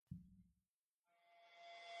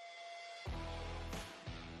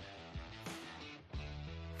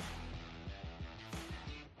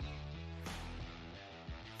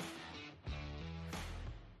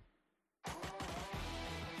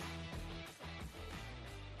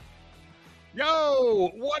Yo,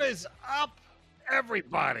 what is up,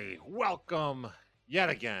 everybody? Welcome yet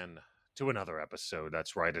again to another episode.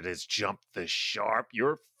 That's right, it is Jump the Sharp,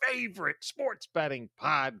 your favorite sports betting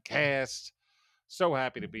podcast. So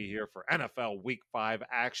happy to be here for NFL Week 5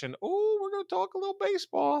 action. Oh, we're going to talk a little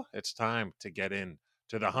baseball. It's time to get in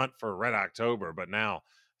to the hunt for Red October, but now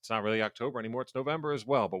it's not really October anymore. It's November as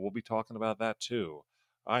well, but we'll be talking about that too.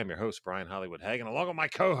 I'm your host, Brian Hollywood Hagan, along with my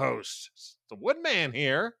co-host, the Woodman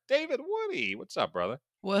here, David Woody. What's up, brother?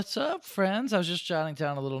 What's up, friends? I was just jotting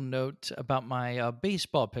down a little note about my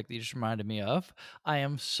baseball pick that you just reminded me of. I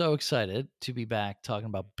am so excited to be back talking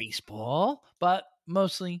about baseball, but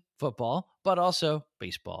mostly football, but also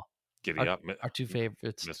baseball. Giddy up. Our two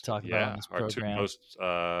favorites to talk about on this our two program. most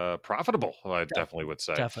profitable, I definitely would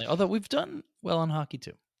say. Definitely. Although we've done well on hockey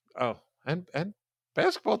too. Oh, and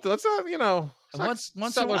basketball, let's not, once in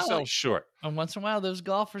a sell while, ourselves short. And once in a while, those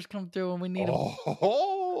golfers come through and we need them.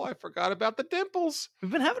 Oh, I forgot about the dimples. We've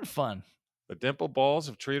been having fun. The dimple balls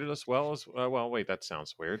have treated us well as well. Wait, that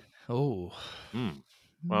sounds weird. Oh.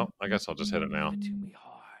 Well, I guess I'll just hit it now. To me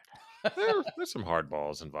hard. There's some hard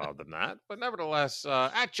balls involved in that. But nevertheless,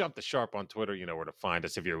 at Jump the Sharp on Twitter, you know where to find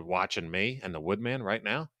us. If you're watching me and the Woodman right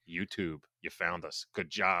now, YouTube, you found us. Good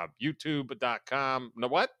job. YouTube.com. No,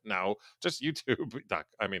 what? No, just YouTube.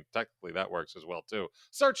 I mean, technically that works as well, too.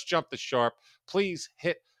 Search Jump the Sharp. Please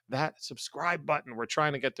hit that subscribe button. We're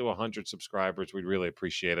trying to get to 100 subscribers. We'd really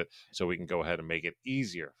appreciate it so we can go ahead and make it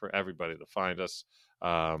easier for everybody to find us.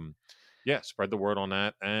 Spread the word on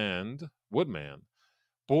that. And Woodman,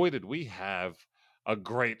 boy, did we have a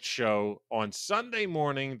great show on Sunday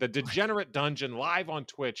morning. The Degenerate Dungeon live on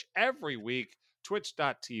Twitch every week,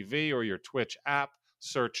 twitch.tv or your Twitch app.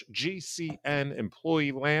 Search GCN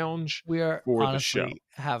Employee Lounge. We are for honestly the show.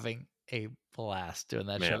 having a blast doing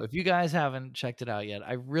that Man. show. If you guys haven't checked it out yet,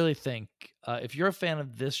 I really think if you're a fan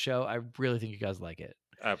of this show, I really think you guys like it.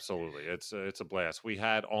 Absolutely. It's a blast. We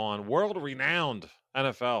had on world-renowned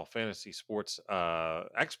NFL fantasy sports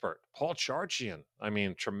expert, Paul Charchian. I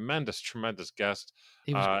mean, tremendous guest.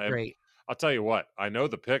 He was great. I'll tell you what, I know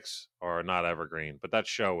the picks are not evergreen, but that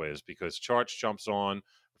show is, because Charch jumps on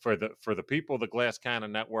for the people of the Glass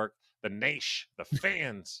Cannon Network, the nation, the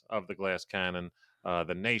fans of the Glass Cannon,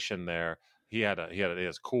 the nation there. He had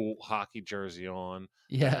his cool hockey jersey on.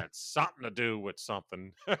 Yeah. It had something to do with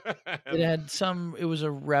something. It was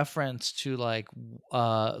a reference to like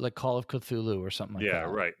Call of Cthulhu or something like that. Yeah,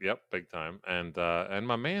 right. Yep, big time. And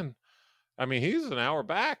my man, I mean, he's an hour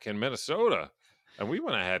back in Minnesota. And we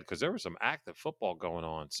went ahead because there was some active football going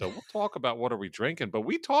on. So we'll talk about what are we drinking. But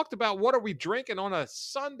we talked about what are we drinking on a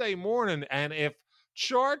Sunday morning. And if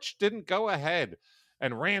Charch didn't go ahead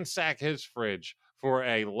and ransack his fridge for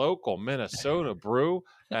a local Minnesota brew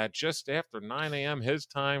at just after 9 a.m. his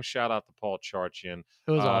time. Shout out to Paul Charchian.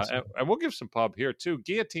 It was awesome. And we'll give some pub here too.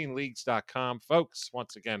 GuillotineLeagues.com. Folks,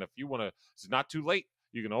 once again, if you want to, it's not too late.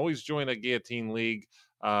 You can always join a Guillotine League.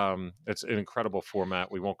 It's an incredible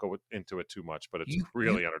format. We won't go into it too much, but it's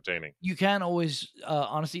really entertaining. You can always,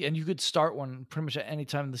 honestly, and you could start one pretty much at any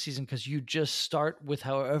time in the season because you just start with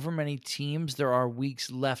however many teams there are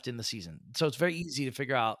weeks left in the season. So it's very easy to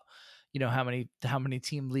figure out, how many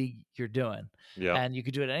team league you're doing. Yeah. And you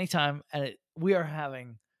could do it anytime. And we are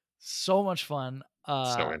having so much fun.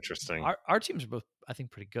 So interesting. Our teams are both, I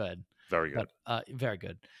think, pretty good. Very good. Very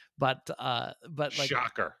good. But like,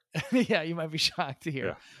 shocker. Yeah, you might be shocked to hear.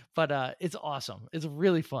 Yeah. But it's awesome. It's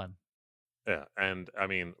really fun. Yeah. And I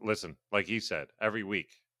mean, listen, like he said, every week,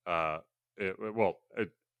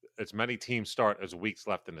 it's many teams start as weeks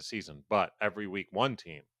left in the season, but every week one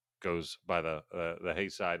team goes by the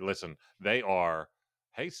Hayside. Listen, they are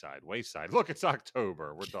Hayside, Wayside. Look, it's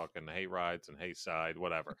October. We're talking hay rides and Hayside,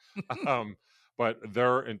 whatever. But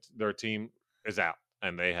their team is out,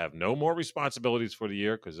 and they have no more responsibilities for the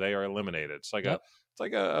year because they are eliminated. It's like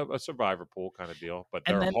a survivor pool kind of deal. But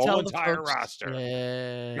their whole entire roster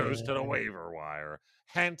goes to the waiver wire.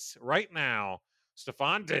 Hence, right now,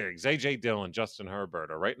 Stephon Diggs, AJ Dillon, Justin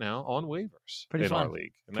Herbert are right now on waivers in our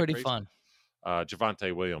league. Pretty fun.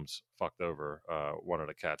 Javonte Williams fucked over one of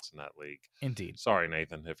the cats in that league. Indeed. Sorry,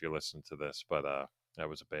 Nathan, if you listen to this, but that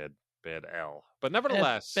was a bad L. But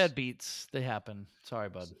nevertheless, bad beats, they happen. Sorry,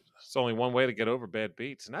 bud. It's only one way to get over bad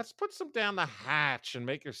beats, and that's put them down the hatch and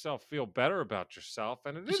make yourself feel better about yourself.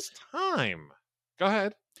 And it is time. Go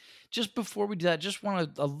ahead. Just before we do that, just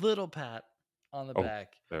want a little pat on the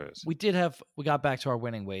back. There is. We got back to our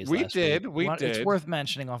winning ways. We did. It's worth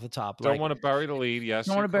mentioning off the top. Don't want to bury the lead. Yes.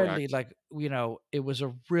 Don't want to bury the lead. Like, it was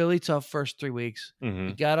a really tough first 3 weeks. Mm-hmm.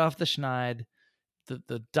 We got off the schneid.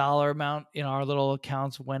 The dollar amount in our little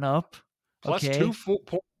accounts went up. Plus 2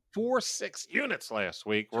 points 4.6 units last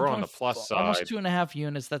week. We're on the plus almost side. 2.5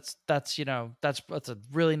 units. That's a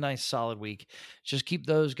really nice solid week. Just keep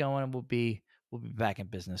those going, and we'll be back in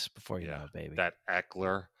business before you know it, baby. That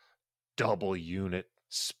Eckler double unit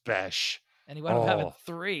special. And he wound up having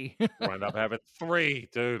 3. Wound up having 3,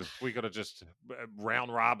 dude. We could have just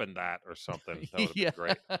round robin that or something. That would have been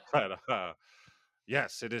great. But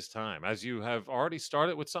yes, it is time. As you have already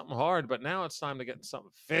started with something hard, but now it's time to get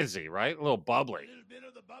something fizzy, right? A little bubbly. A little bit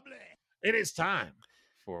of the bubbly. It is time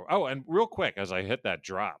for. Oh, and real quick, as I hit that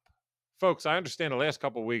drop, folks, I understand the last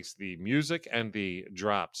couple of weeks the music and the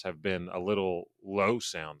drops have been a little low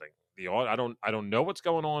sounding. I don't know what's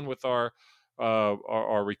going on with our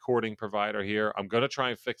recording provider here. I'm gonna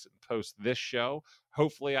try and fix it and post this show.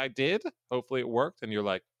 Hopefully I did. Hopefully it worked. And you're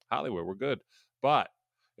like, Hollywood, we're good. But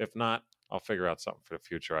if not, I'll figure out something for the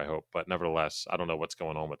future, I hope. But nevertheless, I don't know what's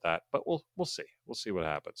going on with that. But we'll see. We'll see what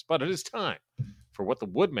happens. But it is time for what the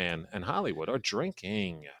Woodman and Hollywood are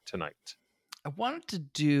drinking tonight. I wanted to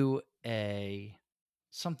do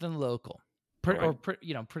something local,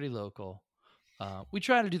 pretty local. We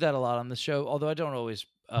try to do that a lot on the show, although I don't always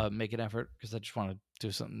make an effort because I just want to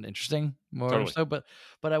do something interesting more. Totally. So. But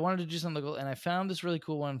I wanted to do something local, and I found this really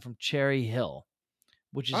cool one from Cherry Hill,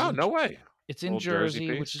 which is no way. It's in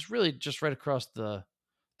Jersey, which is really just right across the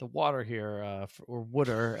water here, or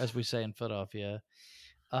water, as we say in Philadelphia.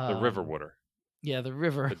 The River Water. Yeah, the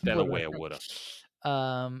river. The Delaware Water.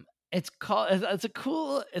 It's kind of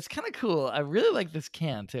cool. I really like this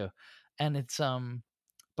can too, and it's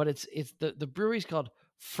but it's the brewery's called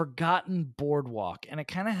Forgotten Boardwalk, and it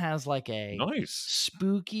kind of has like a nice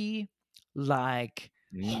spooky, like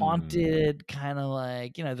haunted, kind of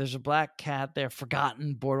like, there's a black cat there.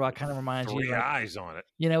 Forgotten Boardwalk kind of reminds you 3 eyes on it,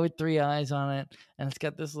 with 3 eyes on it, and it's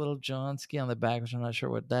got this little Johnsky on the back, which I'm not sure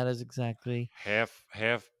what that is exactly. Half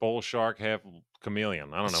bull shark, half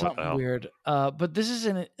chameleon. I don't know something what the hell. Weird. But this is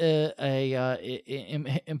an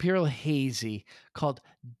Imperial Hazy called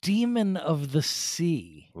Demon of the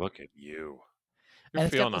Sea. Look at you. You're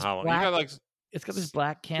feeling the Halloween. It's got this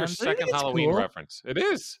black can. Your second Halloween reference. It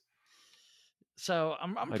is. So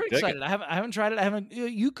I'm pretty excited. I haven't tried it.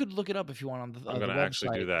 You could look it up if you want on the. I'm going to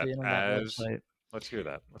actually do that. Let's hear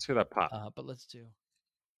that. Let's hear that pop. But let's do.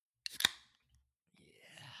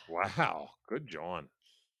 Yeah. Wow. Good, John.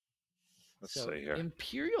 Let's see here.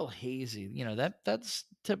 Imperial Hazy. That's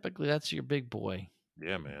typically your big boy.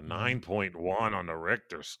 Yeah, man. 9.1 on the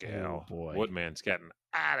Richter scale. Oh, boy. Woodman's getting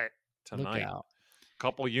at it tonight. Look out.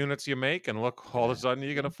 Couple units you make, and look, all of a sudden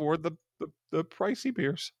you can afford the pricey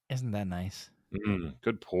beers. Isn't that nice?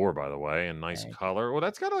 Good pour, by the way, and nice color. Well,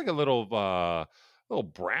 that's got like a little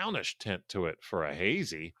brownish tint to it for a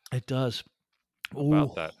hazy. It does.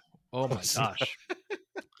 About that. Oh my gosh,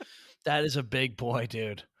 that is a big boy,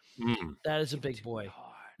 dude. That is a big boy.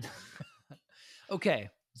 Okay.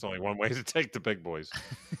 There's only one way to take the big boys.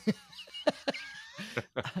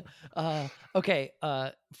 Okay.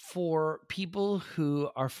 For people who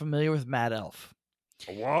are familiar with Mad Elf.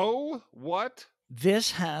 Whoa! What?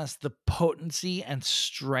 This has the potency and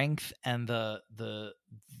strength and the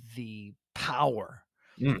power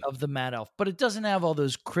of the Mad Elf, but it doesn't have all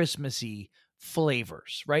those Christmassy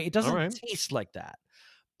flavors, right? It doesn't taste like that,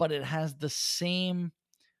 but it has the same.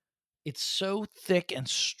 It's so thick and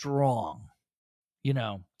strong,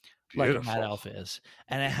 like a Mad Elf is,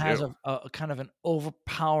 and it has a kind of an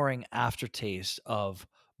overpowering aftertaste of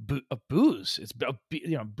booze. It's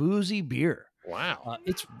boozy beer. Wow.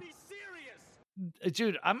 It's.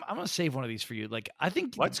 Dude, I'm gonna save one of these for you. Like, I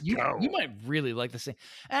think you might really like this thing.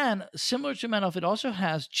 And similar to Mad Elf, it also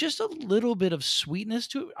has just a little bit of sweetness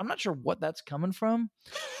to it. I'm not sure what that's coming from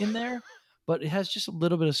in there, but it has just a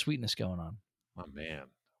little bit of sweetness going on. Oh man,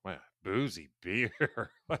 wow, boozy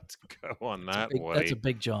beer. Let's go on that way. That's a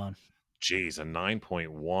big John. Jeez, a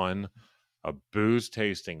 9.1, a booze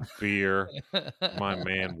tasting beer. My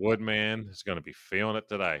man Woodman is going to be feeling it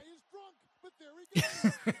today.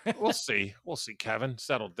 We'll see, Kevin.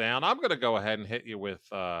 Settle down. I'm going to go ahead and hit you with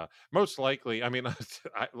most likely. I mean,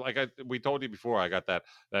 we told you before, I got that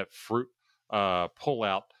fruit pull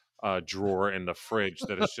out drawer in the fridge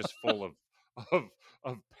that is just full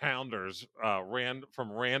of pounders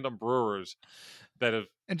from random brewers that have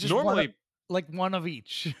normally one of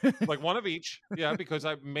each. Like one of each. Yeah, because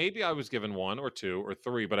I was given 1 or 2 or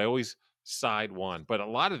 3, but I always side one. But a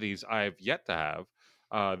lot of these I've yet to have.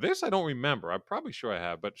 This I don't remember. I'm probably sure I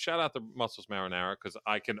have, but shout out to Muscles Marinara because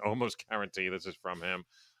I can almost guarantee this is from him.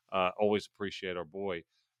 Always appreciate our boy.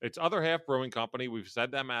 It's Other Half Brewing Company. We've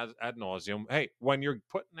said them ad nauseum. Hey, when you're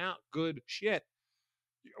putting out good shit,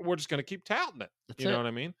 we're just going to keep touting it. You know what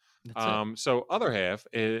I mean? That's it. So other half,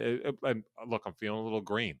 and look, I'm feeling a little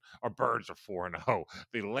green. Our Birds are 4-0,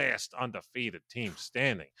 the last undefeated team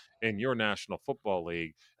standing in your National Football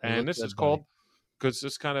League, They and look this is good, buddy. called because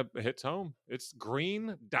this kind of hits home. It's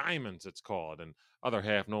Green Diamonds, it's called, and other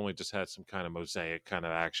half normally just had some kind of mosaic kind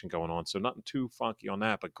of action going on, so nothing too funky on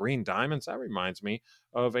that. But Green Diamonds, that reminds me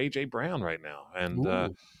of AJ Brown right now, and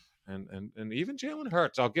Ooh, and even Jalen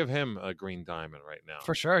Hurts. I'll give him a Green Diamond right now.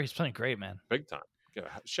 for sure. He's playing great, man. Big time.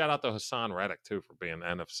 Shout out to Hassan Reddick, too, for being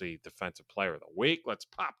NFC Defensive Player of the Week. Let's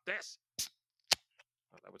pop this.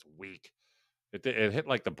 Oh, that was weak. It hit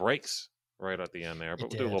like the brakes right at the end there,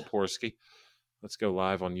 but It we'll do a little did. Porski. Let's go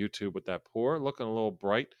live on YouTube with that pour. Looking a little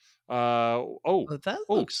bright. But that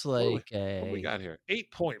Oh, looks what do like we a got here?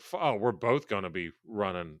 8.5. Oh, we're both going to be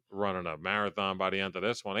running a marathon by the end of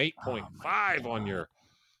this one. oh my 8.5 god.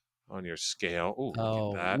 on your scale. Oh, look at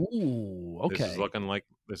Oh, that. ooh, This is okay.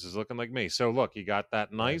 looking like me. So look, you got that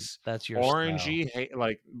Good. nice That's your style. orangey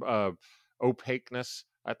opaqueness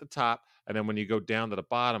at the top, and then when you go down to the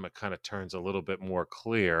bottom, it kind of turns a little bit more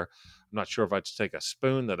clear. I'm not sure if I'd take a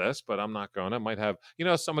spoon to this, but I'm not going. I might have,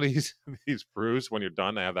 some of these these brews when you're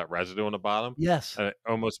done, they have that residue on the bottom, Yes. and it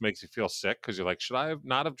almost makes you feel sick because you're like, should I have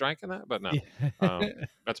not have drank that? But no, Yeah.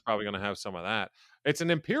 that's probably going to have some of that. It's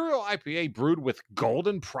an Imperial IPA brewed with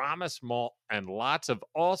Golden Promise malt and lots of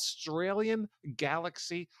Australian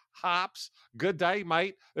Galaxy hops. Good day,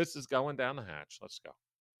 mate. This is going down the hatch. Let's go.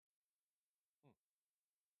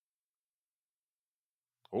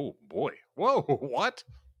 Oh, boy. Whoa, what?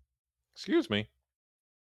 Excuse me.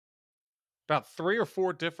 About 3 or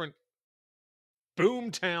 4 different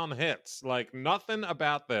boomtown hits. Like, nothing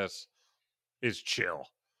about this is chill.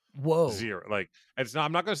 Whoa. Zero. Like, it's not,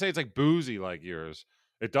 I'm not going to say it's like boozy like yours.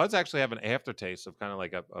 It does actually have an aftertaste of kind of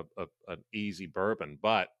like an easy bourbon,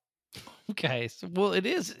 but Okay. So, well, it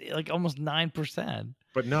is like almost 9%.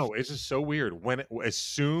 no, it's just so weird. As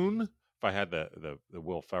soon, if I had the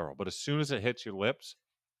Will Ferrell, but as soon as it hits your lips,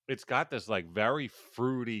 it's got this like very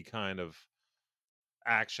fruity kind of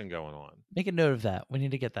action going on. Make a note of that. We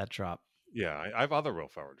need to get that drop. Yeah, I have other Will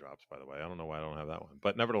Ferrell drops, by the way. I don't know why I don't have that one,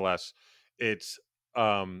 but nevertheless, it's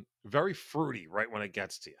very fruity right when it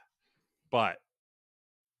gets to you, but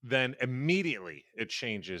then immediately it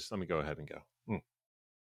changes. Let me go ahead and go.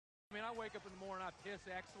 I mean, I wake up in the morning, I piss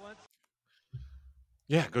excellence.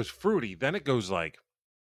 Yeah, it goes fruity. Then it goes like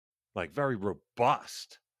very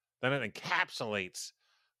robust. Then it encapsulates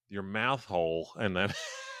your mouth hole, and then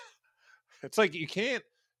it's like you can't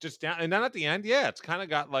just down. And then at the end, yeah, it's kind of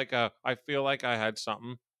got like I feel like I had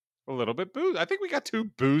something a little bit boozy. I think we got 2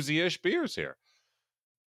 boozy-ish beers here.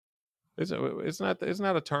 Isn't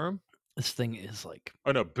that a term? This thing is like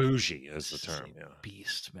Oh no, bougie is the this is term. a Yeah.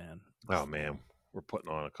 beast, man. Oh man, we're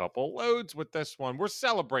putting on a couple loads with this one. We're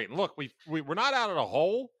celebrating. Look, we're not out of the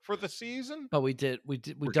hole for the season. But we We're done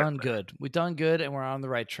getting there. good. We done good, and we're on the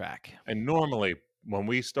right track. And normally, when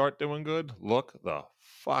we start doing good, look the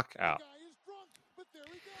fuck out.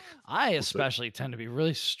 I especially tend to be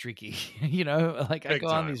really streaky. You know, like I Big go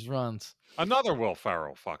on time. these runs. Another Will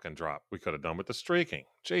Ferrell fucking drop we could have done with the streaking.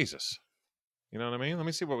 Jesus. You know what I mean? Let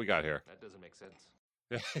me see what we got here. That doesn't make sense.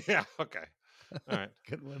 Yeah, okay. All right.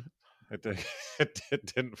 Good one.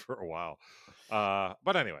 It didn't for a while.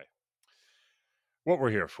 But anyway, what we're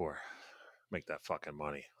here for. Make that fucking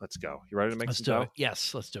money. Let's go. You ready to make Let's some do dough? it.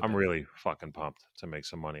 Yes, let's do it. I'm really fucking pumped to make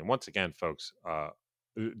some money. And once again, folks,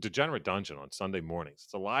 Degenerate Dungeon on Sunday mornings.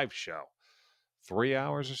 It's a live show. 3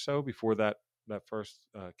 hours or so before that first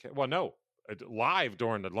live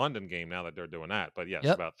during the London game now that they're doing that. But yes,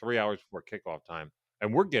 Yep. about 3 hours before kickoff time.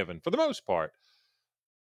 And we're given, for the most part,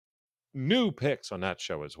 new picks on that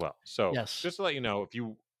show as well. So Yes. just to let you know, if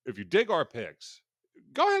you dig our picks,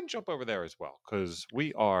 go ahead and jump over there as well, because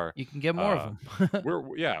we are You can get more of them.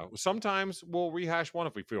 we're sometimes we'll rehash one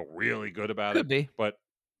if we feel really good about Could it. be. But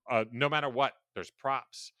no matter what, there's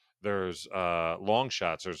props, there's long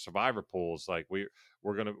shots, there's survivor pools. Like we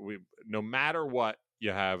no matter what,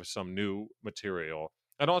 you have some new material.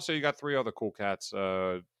 And also you got 3 other cool cats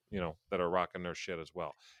that are rocking their shit as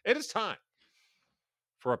well. It is time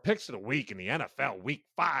for our picks of the week in the NFL Week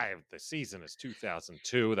 5. The season is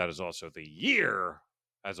 2002. That is also the year,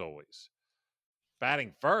 as always.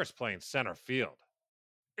 Batting first, playing center field.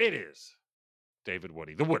 It is David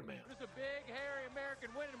Woody, the Woodman. Just a big, hairy American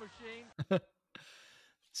winning machine.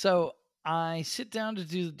 So I sit down to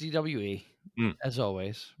do the DWE, as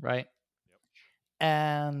always, right? Yep.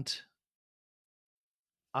 And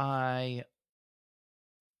when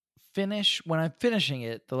I'm finishing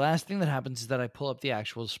it, the last thing that happens is that I pull up the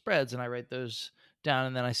actual spreads and I write those down,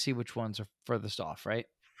 and then I see which ones are furthest off, right?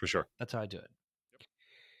 For sure. That's how I do it.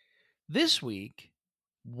 This week,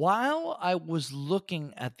 While I was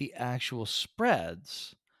looking at the actual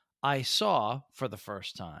spreads, I saw for the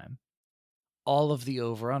first time all of the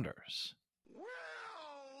over-unders.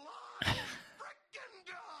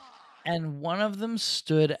 And one of them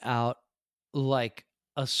stood out like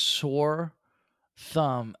a sore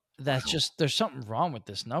thumb. That's just, there's something wrong with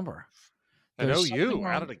this number. And There's something OU wrong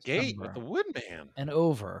out of the with this gate with number. the Woodman. An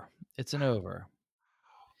over. It's an over.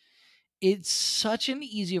 It's such an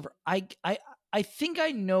easy over. I think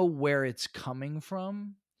I know where it's coming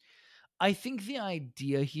from. I think the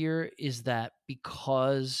idea here is that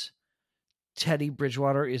because Teddy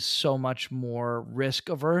Bridgewater is so much more risk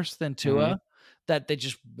averse than Tua, that they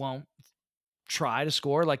just won't try to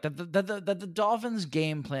score. Like that the Dolphins'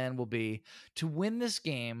 game plan will be to win this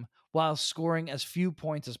game while scoring as few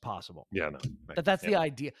points as possible. Yeah, no. That's the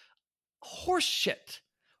idea. Horse shit.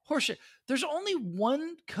 There's only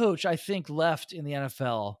one coach I think left in the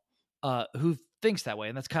NFL who thinks that way,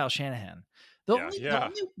 and that's Kyle Shanahan.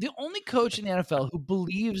 The only coach in the NFL who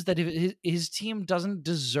believes that if his team doesn't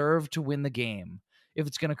deserve to win the game, if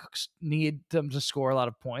it's going to need them to score a lot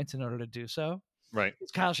of points in order to do so, right,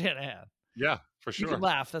 it's Kyle Shanahan. Yeah, for sure. You can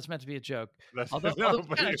laugh. That's meant to be a joke. Although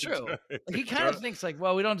it's kind of true. He kind of thinks like,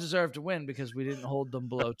 well, we don't deserve to win because we didn't hold them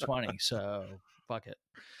below 20, so fuck it.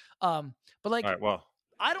 But like, all right, well,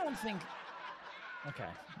 I don't think. Okay,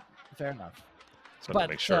 fair enough.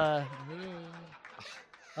 But make sure.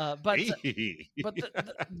 But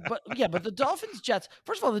the Dolphins Jets.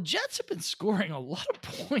 First of all, the Jets have been scoring a lot of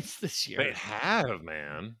points this year. They have,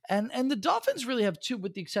 man. And the Dolphins really have two,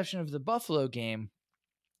 with the exception of the Buffalo game,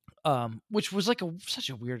 which was like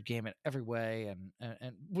such a weird game in every way,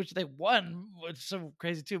 and which they won, which is so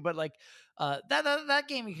crazy too. But like that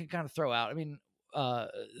game you can kind of throw out. I mean,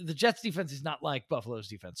 the Jets defense is not like Buffalo's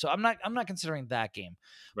defense, so I'm not considering that game.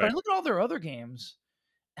 But I look at all their other games,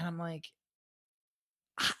 and I'm like,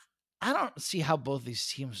 I don't see how both these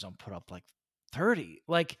teams don't put up like 30.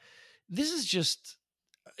 Like, this is just,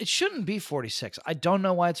 it shouldn't be 46. I don't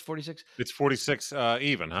know why it's 46. It's 46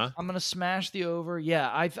 even, huh? I'm going to smash the over. Yeah,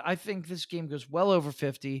 I think this game goes well over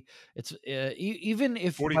 50. It's even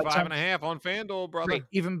if 45 and a half on FanDuel, brother. Great,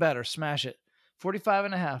 even better. Smash it. 45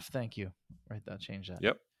 and a half. Thank you. Right, that change that.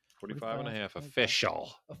 Yep. 45 and a half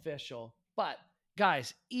official. But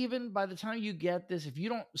guys, even by the time you get this, if you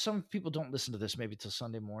don't, some people don't listen to this maybe till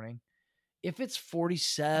Sunday morning. If it's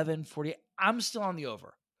 47, 48, I'm still on the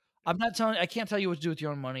over. I can't tell you what to do with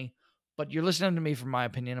your own money, but you're listening to me for my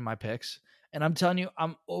opinion and my picks. And I'm telling you,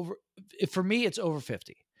 I'm over. For me, it's over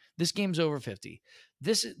 50. This game's over 50.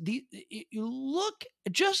 Just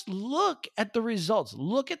look at the results.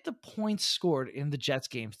 Look at the points scored in the Jets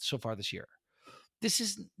game so far this year. This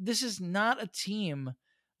is not a team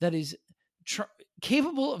that is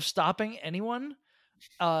capable of stopping anyone.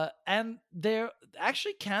 And they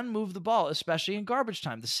actually can move the ball, especially in garbage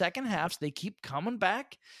time. The second halves, they keep coming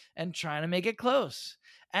back and trying to make it close.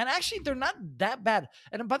 And actually, they're not that bad.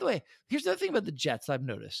 And by the way, here's the other thing about the Jets I've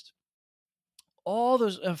noticed. All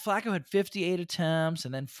those, Flacco had 58 attempts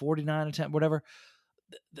and then 49 attempts, whatever.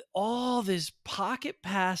 All this pocket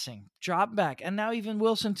passing, drop back, and now even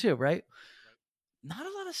Wilson too, right? Not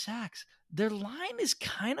a lot of sacks. Their line is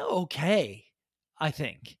kind of okay, I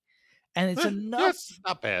think. And it's enough. That's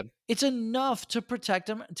not bad. It's enough to protect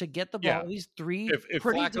them, to get the ball. Yeah. These three if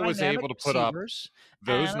pretty Flacco was able to put up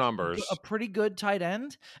those numbers, a pretty good tight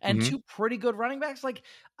end, and two pretty good running backs. Like,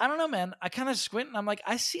 I don't know, man. I kind of squint and I'm like,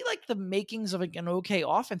 I see like the makings of an okay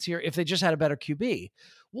offense here if they just had a better QB.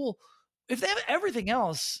 Well, if they have everything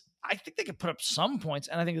else, I think they could put up some points,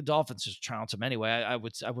 and I think the Dolphins just trounce them anyway. I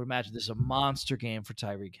would imagine this is a monster game for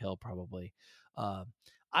Tyreek Hill, probably. And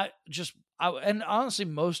honestly,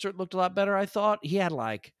 Mostert looked a lot better. I thought he had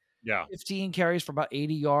 15 carries for about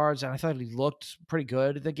 80 yards, and I thought he looked pretty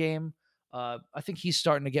good in the game. I think he's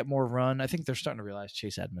starting to get more run. I think they're starting to realize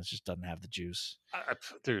Chase Edmonds just doesn't have the juice.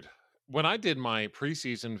 Dude, when I did my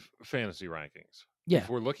preseason fantasy rankings, if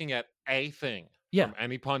we're looking at a thing from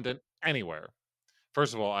any pundit anywhere,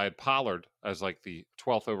 first of all, I had Pollard as like the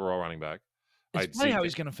 12th overall running back. It's funny how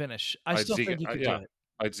he's going to finish. I still think he could do it.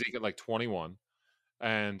 I'd Zeke at like 21.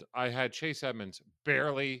 And I had Chase Edmonds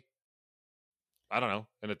barely, I don't know,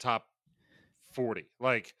 in the top 40.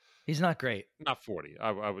 Like, he's not great. Not 40.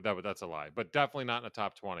 That's a lie, but definitely not in the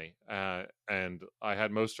top 20. And I had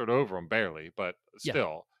Mostert over him barely, but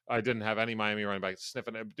still, I didn't have any Miami running back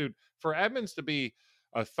sniffing it. Dude, for Edmonds to be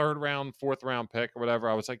a third round, fourth round pick or whatever,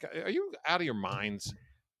 I was like, are you out of your minds?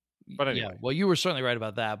 But anyway. Yeah, well, you were certainly right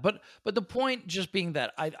about that. But the point just being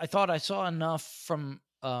that I thought I saw enough from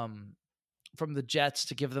from the Jets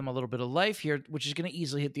to give them a little bit of life here, which is going to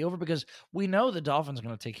easily hit the over because we know the Dolphins are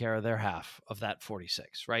going to take care of their half of that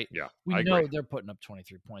 46, right? Yeah, We I know agree. they're putting up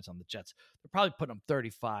 23 points on the Jets. They're probably putting up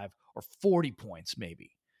 35 or 40 points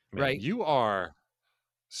maybe, Man, right? you are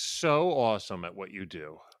so awesome at what you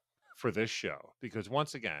do for this show because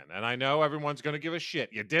once again, and I know everyone's going to give a shit.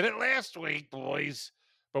 You did it last week, boys,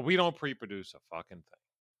 but we don't pre-produce a fucking thing.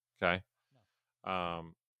 Okay.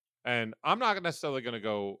 And I'm not necessarily going to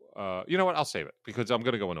go. You know what? I'll save it because I'm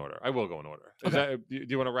going to go in order. I will go in order. Is Okay. that? Do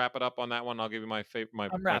you want to wrap it up on that one? I'll give you my favorite.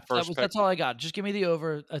 I'm My wrapped. first pick. That's all I got. Just give me the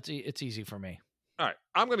over. It's easy for me. All right,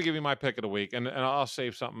 I'm going to give you my pick of the week, and I'll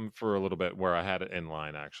save something for a little bit where I had it in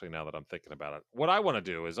line. Actually, now that I'm thinking about it, what I want to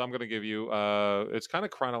do is I'm going to give you. It's kind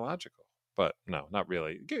of chronological, but no, not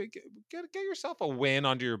really. Get yourself a win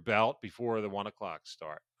under your belt before the 1:00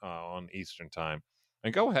 start on Eastern time,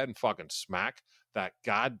 and go ahead and fucking smack that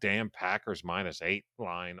goddamn Packers -8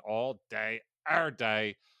 line all day, our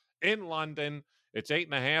day in London. It's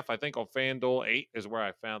 8.5. I think on FanDuel, 8 is where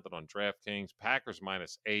I found it on DraftKings. Packers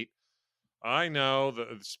 -8. I know that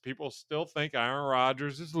people still think Aaron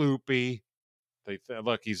Rodgers is loopy.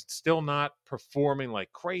 Look, he's still not performing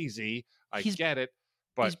like crazy. I get it,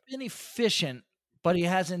 but he's been efficient, but he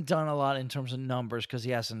hasn't done a lot in terms of numbers because he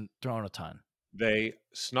hasn't thrown a ton. They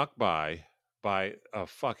snuck by a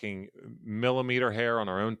fucking millimeter hair on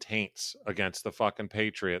our own taints against the fucking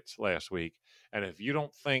Patriots last week. And if you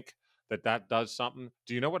don't think that does something,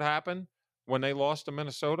 do you know what happened when they lost to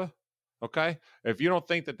Minnesota? Okay. If you don't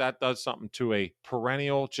think that does something to a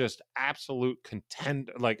perennial, just absolute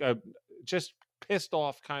contender, like a just pissed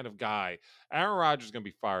off kind of guy, Aaron Rodgers is going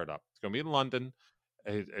to be fired up. It's going to be in London.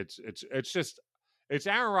 It's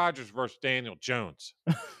Aaron Rodgers versus Daniel Jones.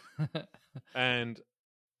 And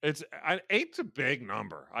it's 8's a big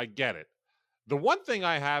number. I get it. The one thing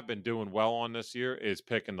I have been doing well on this year is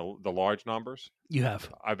picking the large numbers. You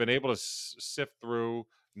have. I've been able to sift through.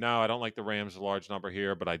 No, I don't like the Rams' large number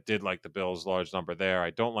here, but I did like the Bills' large number there.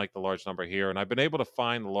 I don't like the large number here, and I've been able to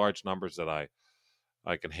find the large numbers that I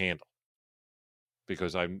can handle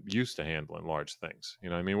because I'm used to handling large things. You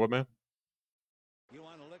know what I mean, Woodman? You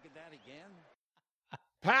want to look at that again?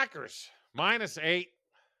 Packers -8.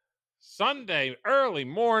 Sunday, early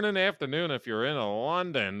morning, afternoon, if you're in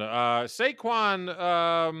London. Saquon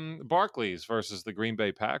Barkley's versus the Green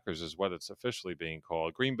Bay Packers is what it's officially being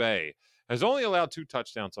called. Green Bay has only allowed 2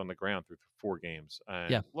 touchdowns on the ground through 4 games.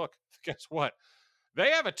 And look, guess what? They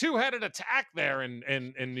have a 2-headed attack there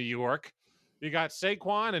in New York. You got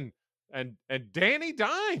Saquon and Danny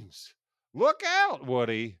Dimes. Look out,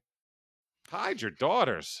 Woody. Hide your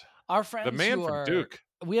daughters. Our friends, the man from Duke.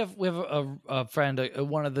 We have a friend,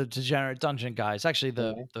 one of the Degenerate Dungeon guys, actually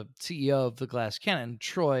the CEO of the Glass Cannon.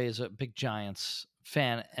 Troy is a big Giants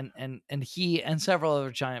fan, and he and several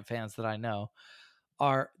other Giant fans that I know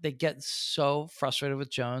they get so frustrated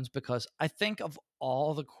with Jones because I think of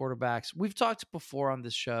all the quarterbacks we've talked before on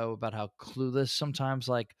this show about how clueless sometimes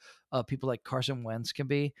like people like Carson Wentz can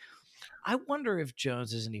be. I wonder if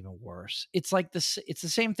Jones isn't even worse. It's like this. It's the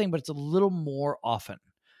same thing, but it's a little more often.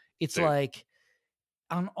 It's like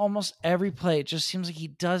on almost every play, it just seems like he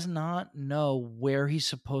does not know where he's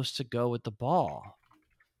supposed to go with the ball.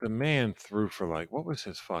 The man threw for what was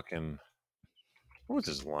his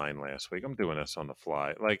line last week? I'm doing this on the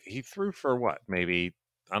fly. Like he threw for what? Maybe,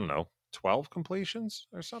 I don't know, 12 completions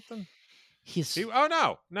or something?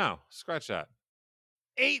 No, scratch that.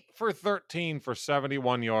 8 for 13 for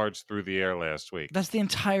 71 yards through the air last week. That's the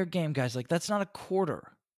entire game, guys. Like that's not a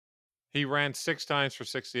quarter. He ran 6 times for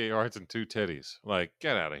 68 yards and 2 titties. Like,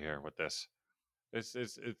 get out of here with this. This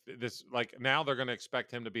like now they're going to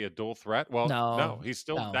expect him to be a dual threat. Well, no, he's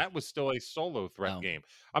still that was still a solo threat game.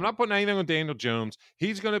 I'm not putting anything on Daniel Jones.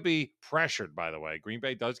 He's going to be pressured, by the way. Green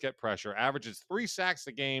Bay does get pressure. Averages 3 sacks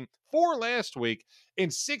a game, 4 last week. In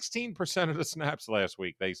 16% of the snaps last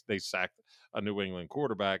week, they sacked a New England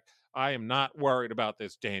quarterback. I am not worried about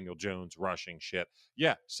this Daniel Jones rushing shit.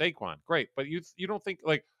 Yeah, Saquon, great, but you don't think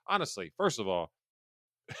honestly, first of all,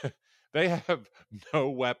 they have no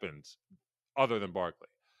weapons other than Barkley.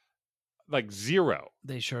 Like zero.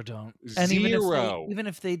 They sure don't. And zero. Even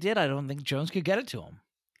if they did, I don't think Jones could get it to him.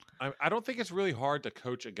 I don't think it's really hard to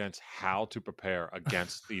coach against how to prepare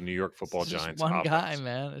against the New York Football Giants. One guy,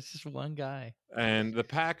 man. It's just one guy. And the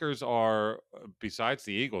Packers are, besides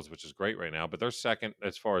the Eagles, which is great right now, but they're second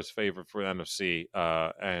as far as favorite for the NFC.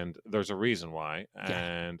 And there's a reason why.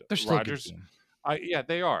 And they're still Rodgers,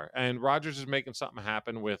 they are. And Rodgers is making something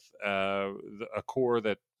happen with a core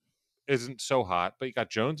that isn't so hot, but you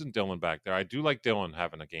got Jones and Dillon back there. I do like Dillon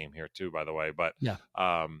having a game here too, by the way. But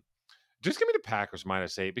Just give me the Packers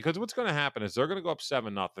 -8 because what's going to happen is they're going to go up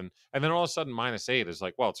 7-0, and then all of a sudden -8 is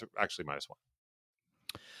like, well, it's actually -1.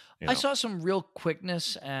 I saw some real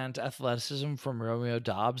quickness and athleticism from Romeo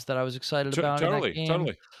Dobbs that I was excited about in that Totally, game.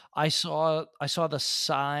 totally. I saw the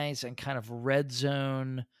size and kind of red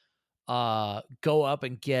zone go up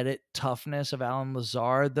and get it toughness of Alan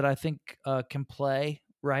Lazard that I think can play,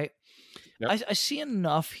 right? Yep. I see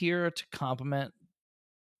enough here to complement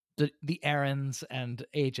the Aarons and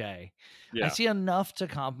AJ. I Yeah, see enough to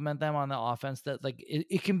complement them on the offense that like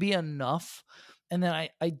it can be enough. And then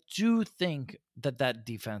I do think that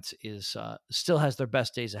defense is still has their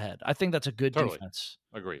best days ahead. I think that's a good totally. defense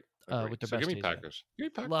Agreed. with their So best give me days ahead. Packers. Give me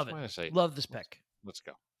Packers Love it. -8. Love this pick. Let's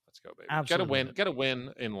go. Let's go, baby. Absolutely love it. Get a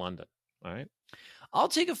win in London. All right. I'll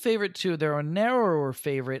take a favorite too. They're a narrower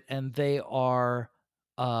favorite, and they are.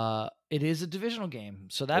 It is a divisional game,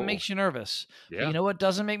 so that Oh, makes you nervous. But yeah. you know what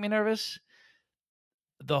doesn't make me nervous?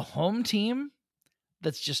 The home team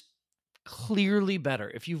that's just clearly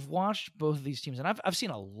better. If you've watched both of these teams, and I've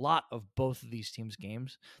seen a lot of both of these teams'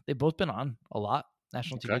 games. They've both been on a lot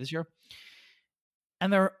national TV Okay. this year,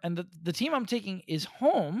 and the team I'm taking is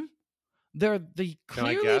home. They're the Can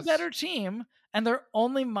I clearly guess? better team, and they're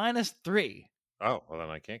only -3. Oh, well, then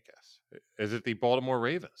I can't guess. Is it the Baltimore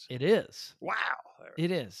Ravens? It is. Wow.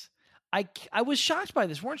 It is. I was shocked by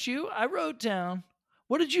this, weren't you? I wrote down.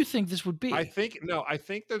 What did you think this would be? I think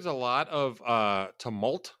there's a lot of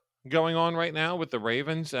tumult going on right now with the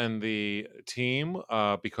Ravens and the team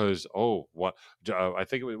because I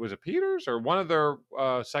think it was a Peters or one of their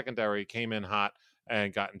secondary came in hot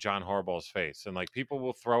and got in John Harbaugh's face, and like people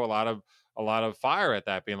will throw a lot of fire at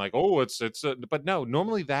that, being like, oh, but no,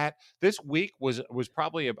 normally this week was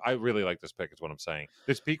probably I really like this pick is what I'm saying.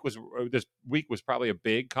 This week was probably a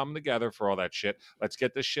big come together for all that shit. Let's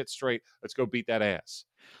get this shit straight. Let's go beat that ass.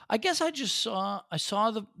 I guess I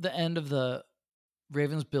saw the end of the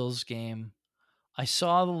Ravens Bills game. I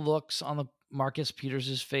saw the looks on the Marcus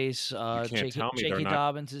Peters' face, You can't tell me J.K.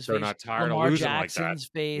 Dobbins' they're face, not tired of Lamar losing like that. Jackson's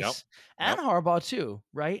face, Yep. and Harbaugh too,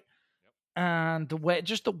 right? And the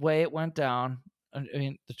way it went down. I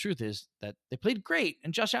mean, the truth is that they played great,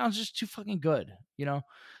 and Josh Allen's just too fucking good, you know.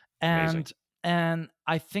 Amazing. And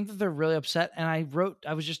I think that they're really upset. And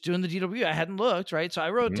I was just doing the DW. I hadn't looked, right? So I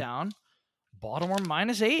wrote down Baltimore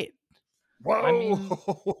 -8. Whoa! I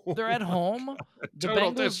mean, they're at home. The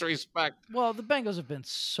Total Bengals, disrespect. well, the Bengals have been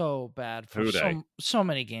so bad for so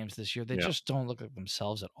many games this year. They just don't look like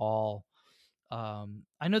themselves at all.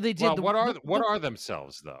 I know they did. Well, what are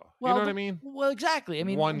themselves though? Well, you know what I mean? Well, exactly. I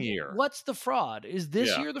mean, 1 year. What's the fraud? Is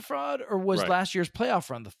this year the fraud, or was last year's playoff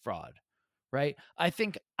run the fraud? Right. I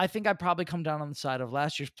think I'd probably come down on the side of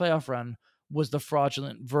last year's playoff run was the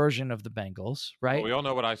fraudulent version of the Bengals, right? Well, we all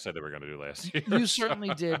know what I said they were going to do last year. You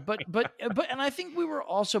certainly did, but and I think we were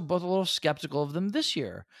also both a little skeptical of them this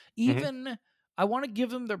year. Even I want to give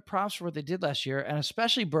them their props for what they did last year, and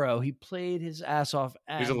especially Burrow. He played his ass off.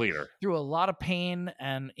 And he's a leader through a lot of pain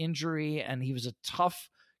and injury, and he was a tough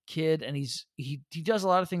kid, and he does a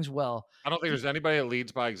lot of things well. I don't think there's anybody that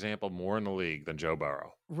leads by example more in the league than Joe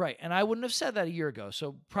Burrow. Right, and I wouldn't have said that a year ago.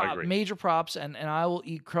 So major props, and I will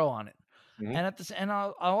eat crow on it. And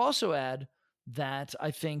I'll also add that I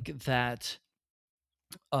think that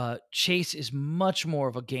Chase is much more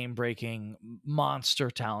of a game-breaking monster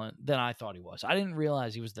talent than I thought he was. I didn't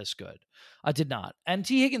realize he was this good. I did not. And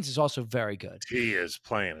T. Higgins is also very good. He is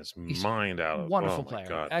playing his mind out. Wonderful player.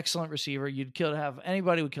 God. Excellent receiver.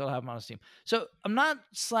 Anybody would kill to have him on his team. So I'm not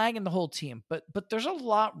slagging the whole team, but there's a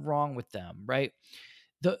lot wrong with them, right?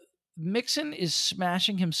 The Mixon is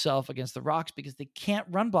smashing himself against the rocks because they can't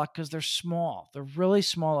run block because they're small. They're really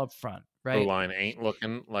small up front, right? The line ain't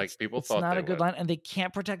looking like people thought. It's not a good line, and they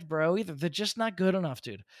can't protect Burrow either. They're just not good enough,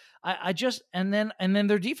 dude. And then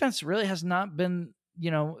their defense really has not been.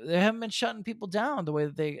 They haven't been shutting people down the way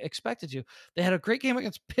that they expected to. They had a great game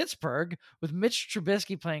against Pittsburgh with Mitch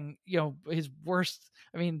Trubisky playing, his worst.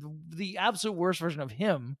 I mean, the absolute worst version of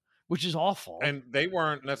him, which is awful. And they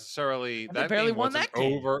weren't necessarily. They barely won that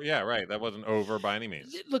game. Over. Yeah, right. That wasn't over by any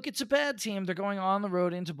means. Look, it's a bad team. They're going on the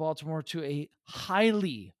road into Baltimore to a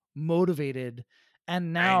highly motivated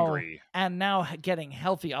and now getting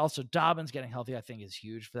healthy. Also, Dobbins getting healthy, I think, is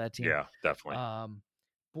huge for that team. Yeah, definitely.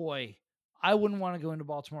 Boy, I wouldn't want to go into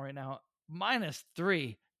Baltimore right now.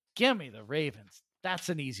 -3. Give me the Ravens. That's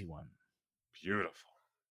an easy one.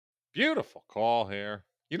 Beautiful call here.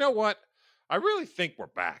 You know what? I really think we're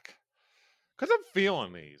back because I'm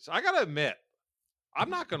feeling these. I got to admit, I'm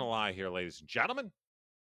not going to lie here, ladies and gentlemen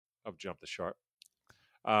of Jump the Sharp.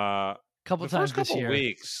 couple The times first this couple year,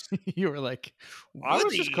 weeks, you were like, I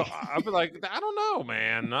was just, Woody. I'd be like, I don't know,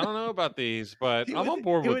 man. I don't know about these, but He I'm on would,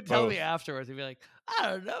 board he with would tell me both. afterwards. He'd be like, I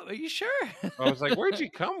don't know. Are you sure? I was like, where'd you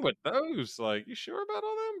come with those? Like, you sure about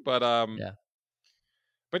all them? Yeah.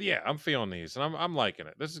 But yeah, I'm feeling these, and I'm liking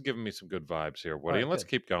it. This is giving me some good vibes here, All Woody. right, And let's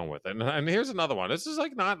good. keep going with it. And here's another one. This is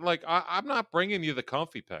like not like I'm not bringing you the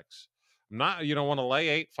comfy picks. I'm not. You don't want to lay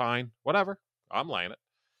 8? Fine, whatever. I'm laying it.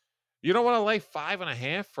 You don't want to lay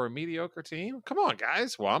 5.5 for a mediocre team? Come on,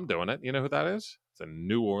 guys. Well, I'm doing it. You know who that is? It's the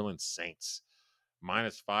New Orleans Saints.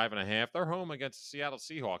 -5.5. They're home against the Seattle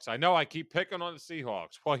Seahawks. I know I keep picking on the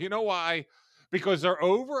Seahawks. Well, you know why? Because they're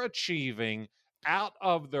overachieving out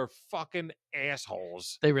of their fucking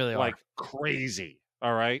assholes They really are. like crazy.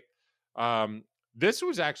 All right. This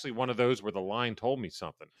was actually one of those where the line told me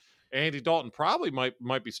something. Andy Dalton probably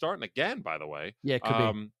might be starting again, by the way. Yeah, it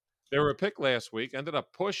could be. They were a pick last week, ended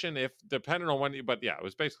up pushing if depending on when but yeah, it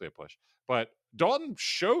was basically a push. But Dalton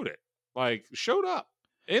showed it, like showed up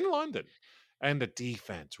in London. And the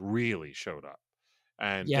defense really showed up.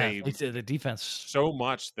 And Yeah, they the defense. so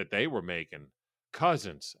much that they were making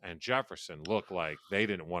Cousins and Jefferson look like they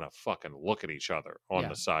didn't want to fucking look at each other on Yeah.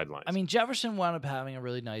 the sidelines. I mean, Jefferson wound up having a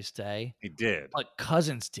really nice day, he did. but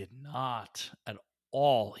Cousins did not at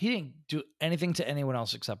all. He didn't do anything to anyone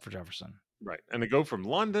else except for Jefferson. Right. And to go from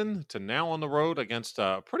London to now on the road against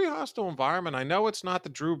a pretty hostile environment. I know it's not the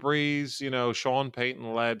Drew Brees, Sean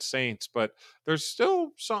Payton led Saints, but there's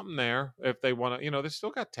still something there if they want to, they still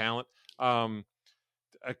got talent. Kamara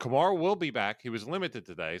will be back. He was limited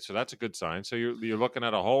today, so that's a good sign. So you're looking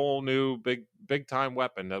at a whole new big time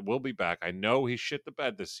weapon that will be back. I know he shit the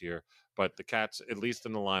bed this year, but the Cat's at least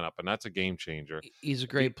in the lineup, and that's a game changer. He's a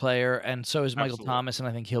great player, and so is Michael Absolutely. Thomas, and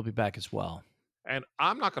I think he'll be back as well. And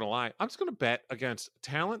I'm not going to lie. I'm just going to bet against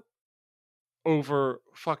talent over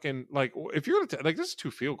fucking if you're going to this is 2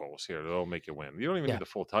 field goals here that'll make you win. You don't even need a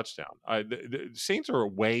full touchdown. The Saints are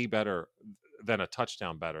way better than a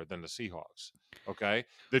touchdown better than the Seahawks. Okay,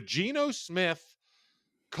 the Geno Smith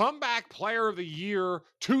Comeback Player of the Year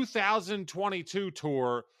 2022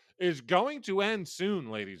 tour is going to end soon,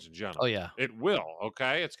 ladies and gentlemen. Oh yeah, it will.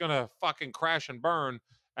 Okay, it's going to fucking crash and burn.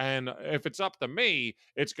 And if it's up to me,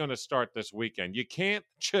 it's going to start this weekend. You can't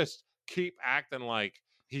just keep acting like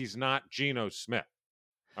he's not Geno Smith.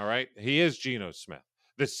 All right? He is Geno Smith.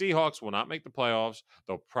 The Seahawks will not make the playoffs.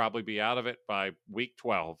 They'll probably be out of it by week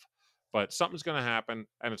 12. But something's going to happen,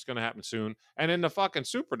 and it's going to happen soon. And in the fucking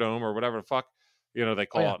Superdome or whatever the fuck, they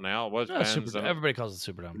call it now. It was Ben's. Everybody calls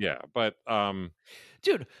it Superdome. Yeah, but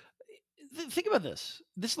dude, think about this.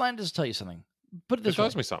 This line does tell you something. Put it this way. It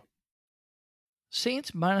tells me something.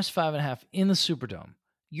 Saints -5.5 in the Superdome.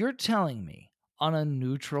 You're telling me on a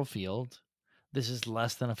neutral field, this is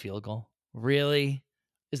less than a field goal? Really?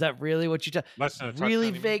 Is that really what you tell? Less than a touchdown?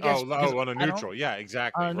 Really, Vegas? On a neutral. Yeah,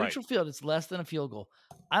 exactly. On a neutral field, it's less than a field goal.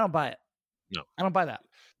 I don't buy it. No, I don't buy that.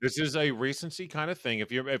 This is a recency kind of thing.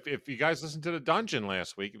 If you guys listened to the dungeon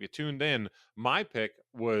last week, if you tuned in, my pick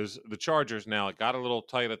was the Chargers. Now it got a little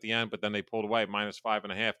tight at the end, but then they pulled away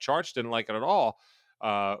 -5.5. Charge didn't like it at all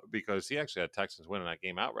because he actually had Texans winning that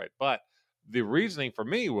game outright. But the reasoning for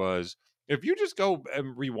me was if you just go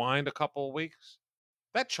and rewind a couple of weeks,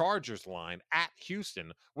 that Chargers line at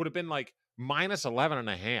Houston would have been like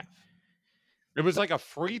 -11.5. It was like a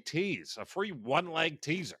free tease, a free one-leg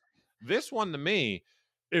teaser. This one to me,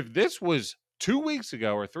 if this was 2 weeks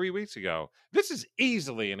ago or 3 weeks ago, this is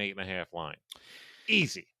easily an 8.5 line.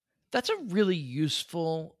 Easy. That's a really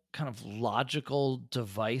useful kind of logical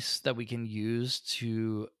device that we can use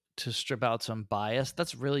to strip out some bias.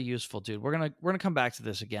 That's really useful, dude. We're gonna come back to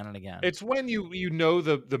this again and again. It's when you know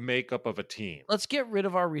the makeup of a team. Let's get rid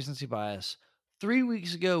of our recency bias. 3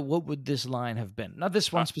 weeks ago, what would this line have been? Not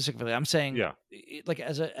this one specifically. I'm saying, like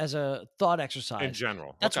as a thought exercise in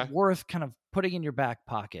general. That's worth kind of putting in your back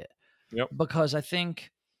pocket. Yep. Because I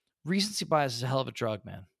think recency bias is a hell of a drug,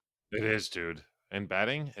 man. It is, dude. And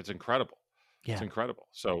betting, it's incredible. Yeah. It's incredible.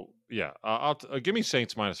 So yeah, I'll give me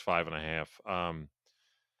Saints -5.5.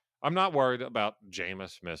 I'm not worried about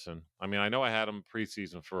Jameis missing. I mean, I know I had him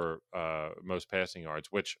preseason for most passing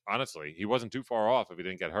yards, which honestly, he wasn't too far off if he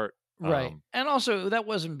didn't get hurt. Right. And also, that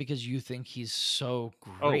wasn't because you think he's so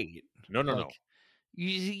great. Oh, no.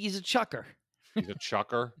 He's a chucker. He's a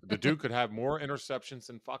chucker. The dude could have more interceptions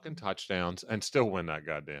than fucking touchdowns and still win that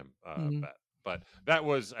goddamn bet. But that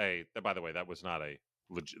was by the way, that was not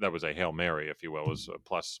that was a Hail Mary, if you will. It was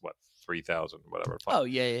plus, 3,000, whatever. Oh,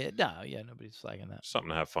 yeah. No, yeah, nobody's flagging that. Something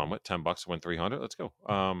to have fun with. $10 to win 300. Let's go.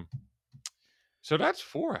 So that's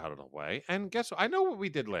 4 out of the way. And guess what? I know what we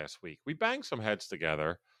did last week. We banged some heads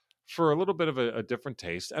together. for a little bit of a different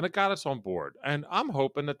taste, and it got us on board. And I'm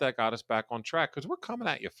hoping that got us back on track because we're coming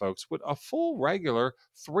at you, folks, with a full regular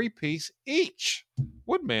 3-piece each.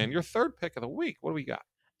 Woodman, your third pick of the week. What do we got?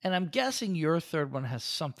 And I'm guessing your third one has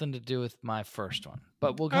something to do with my first one,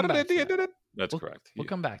 but we'll come back to that. That's correct. We'll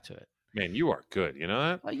come back to it. Man, you are good. You know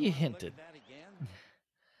that? Well, you hinted.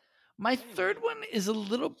 My third one is a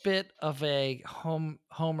little bit of a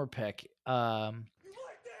homer pick. I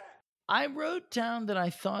wrote down that I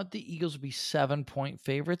thought the Eagles would be 7-point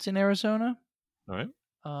favorites in Arizona. All right.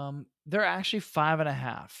 They're actually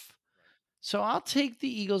 5.5. So I'll take the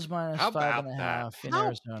Eagles minus 5.5 in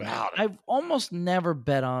Arizona. I've almost never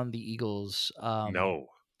bet on the Eagles. No.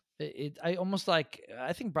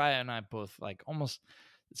 I think Brian and I both almost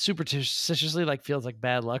superstitiously feels like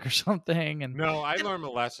bad luck or something. And no, I learned my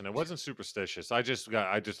lesson. It wasn't superstitious. I just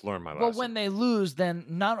learned my lesson. Well, when they lose, then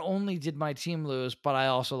not only did my team lose, but I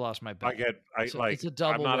also lost my bet. It's a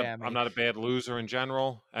double whammy. I'm not a bad loser in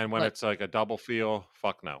general, and when it's like a double feel,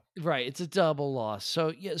 fuck no. Right, it's a double loss.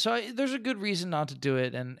 So yeah, there's a good reason not to do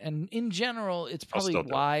it, and in general, it's probably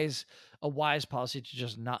a wise policy to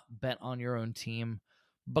just not bet on your own team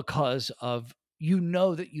because of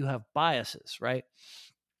that you have biases, right?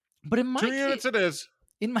 But in my 2 units it is.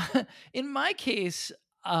 In my case,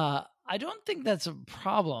 I don't think that's a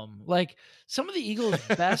problem. Some of the Eagles'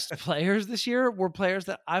 best players this year were players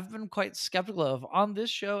that I've been quite skeptical of on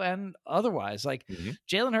this show and otherwise.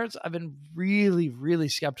 Jalen Hurts, I've been really, really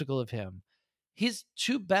skeptical of him. His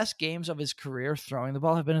 2 best games of his career throwing the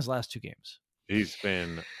ball have been his last 2 games. He's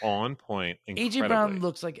been on point. A.J. Brown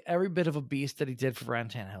looks like every bit of a beast that he did for Ryan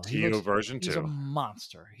Tannehill. version 2. He's a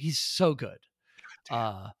monster. He's so good.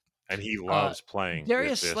 And he loves playing.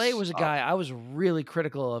 Darius Slay was a guy I was really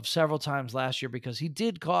critical of several times last year because he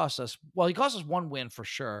did cost us. Well, he cost us 1 win for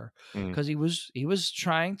sure because he was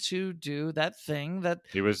trying to do that thing that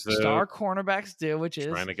star cornerbacks do, which is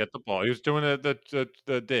trying to get the ball. He was doing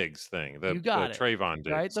the Diggs thing, the Trayvon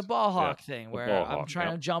Diggs, right? The ball hawk thing, where I'm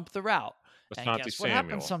trying to jump the route. And guess what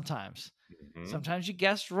happens sometimes? Mm-hmm. Sometimes you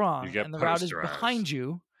guessed wrong, and the route is behind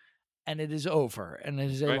you. And it is over, and it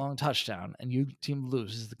is a long touchdown, and your team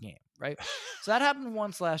loses the game, right? So that happened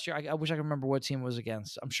once last year. I wish I could remember what team it was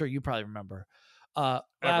against. I'm sure you probably remember. Well,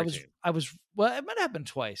 it might have happened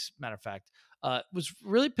twice, matter of fact. Was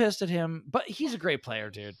really pissed at him, but he's a great player,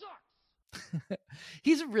 dude.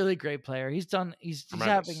 He's a really great player. He's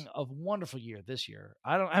having a wonderful year this year.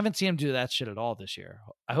 I haven't seen him do that shit at all this year.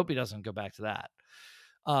 I hope he doesn't go back to that.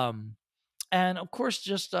 And of course,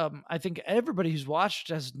 just I think everybody who's watched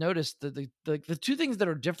has noticed that the 2 things that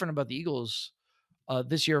are different about the Eagles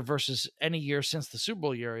this year versus any year since the Super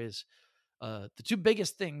Bowl year is the 2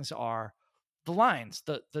 biggest things are the lines.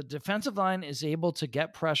 The defensive line is able to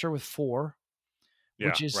get pressure with 4,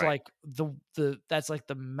 which is that's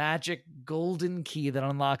the magic golden key that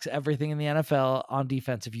unlocks everything in the NFL on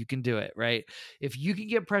defense. If you can do it right, if you can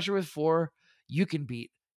get pressure with 4, you can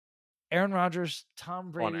beat Aaron Rodgers,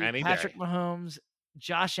 Tom Brady, Patrick Mahomes,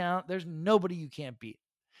 Josh Allen. There's nobody you can't beat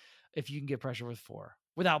if you can get pressure with 4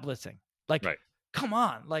 without blitzing. Come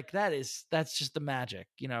on. That's just the magic,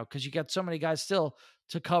 because you got so many guys still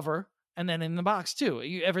to cover, and then in the box too.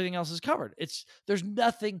 Everything else is covered. There's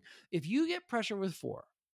nothing. If you get pressure with 4,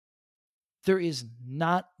 there is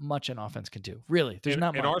not much an offense can do. Really, there's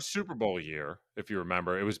not much. In our Super Bowl year, if you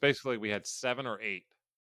remember, it was basically we had 7 or 8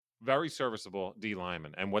 very serviceable D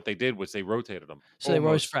linemen, and what they did was they rotated them. So they were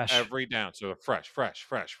always fresh every down. So fresh,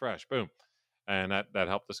 boom, and that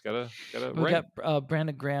helped us get a we ring. Got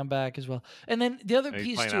Brandon Graham back as well, and then the other piece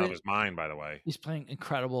he's playing out of his mind, by the way. He's playing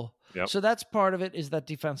incredible. Yep. So that's part of it. Is that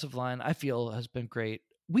defensive line? I feel has been great.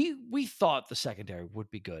 We thought the secondary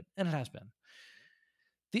would be good, and it has been.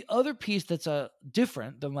 The other piece that's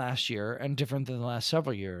different than last year and different than the last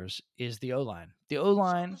several years is the O-line. The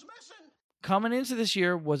O-line coming into this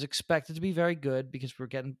year was expected to be very good because we're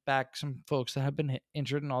getting back some folks that have been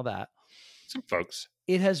injured and all that. Some folks.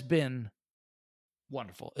 It has been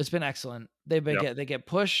wonderful. It's been excellent. They get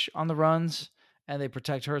push on the runs and they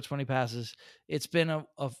protect Hurts when he passes. It's been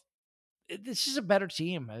this is a better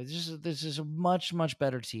team. This is a much, much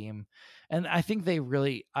better team. And I think they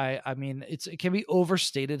really, I mean, it can be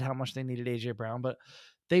overstated how much they needed A.J. Brown, but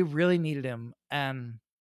they really needed him. And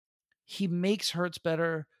he makes Hurts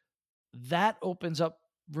better. That opens up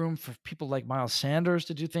room for people like Miles Sanders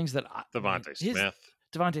to do things that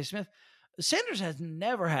Devontae Smith. Sanders has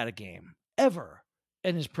never had a game ever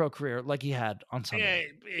in his pro career like he had on Sunday.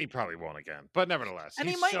 Yeah, he probably won't again, but nevertheless, and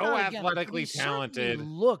he's he might so athletically talented. He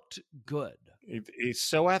looked good. He's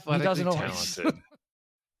so athletically talented.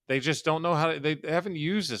 They just don't know how to. They haven't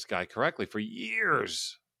used this guy correctly for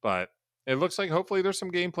years, but It looks like hopefully there's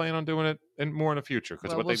some game plan on doing it and more in the future because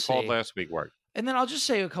Well, what we'll they called see. last week worked. And then I'll just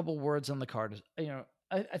say a couple words on the Cardinals.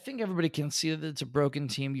 I think everybody can see that it's a broken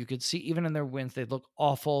team. You could see even in their wins, they look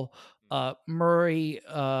awful. Murray,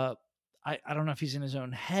 I don't know if he's in his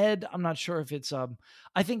own head. I'm not sure if it's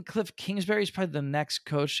I think Cliff Kingsbury is probably the next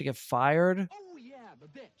coach to get fired. Oh yeah, the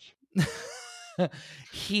bitch.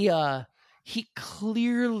 He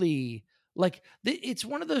clearly it's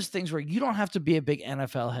one of those things where you don't have to be a big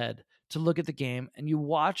NFL head to look at the game, and you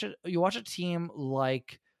watch it. You watch a team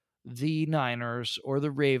like the Niners or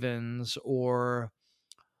the Ravens or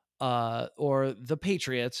the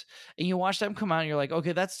Patriots, and you watch them come out, and you're like,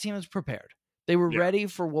 okay, that's a team that's prepared. They were ready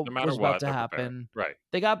for what No matter was about what, to they're prepared. happen. Right.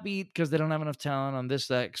 They got beat because they don't have enough talent on this,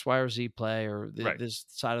 that X, Y, or Z play or Right. this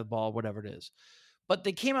side of the ball, whatever it is. But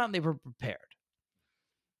they came out and they were prepared.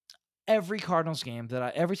 Every Cardinals game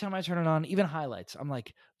every time I turn it on, even highlights, I'm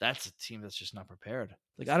like, that's a team that's just not prepared.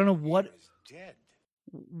 Like, I don't know what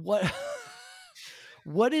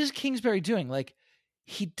what is Kingsbury doing? Like,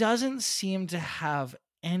 he doesn't seem to have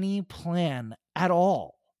any plan at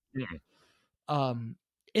all.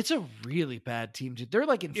 It's a really bad team, dude. They're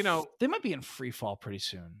like they might be in free fall pretty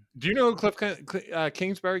soon. Do you know who Cliff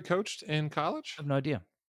Kingsbury coached in college? I have no idea.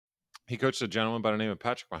 He coached a gentleman by the name of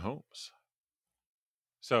Patrick Mahomes.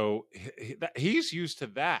 So he's used to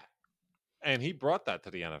that, and he brought that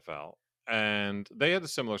to the NFL. And they had a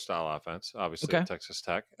similar style offense, obviously at Texas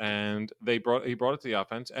Tech, and he brought it to the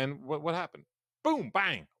offense. And what happened? Boom,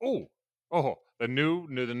 bang, oh, the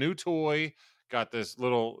new toy. Got this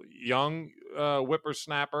little young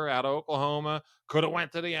whippersnapper out of Oklahoma. Could have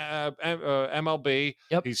went to the MLB.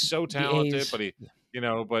 Yep. He's so talented, but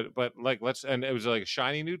and it was like a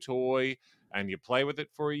shiny new toy, and you play with it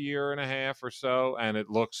for a year and a half or so, and it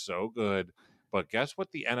looks so good. But guess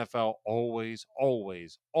what? The NFL always,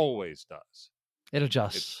 always, always does. It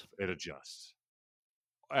adjusts. It adjusts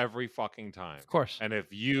every fucking time, of course. And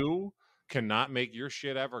if you cannot make your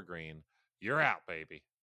shit evergreen, you're out, baby.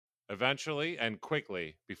 Eventually and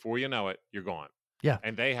quickly, before you know it, you're gone. Yeah.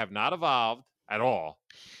 And they have not evolved at all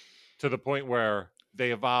to the point where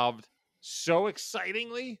they evolved so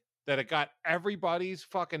excitingly that it got everybody's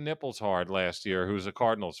fucking nipples hard last year who's a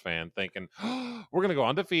Cardinals fan thinking, oh, we're going to go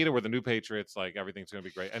undefeated. We're the new Patriots. Like, everything's going to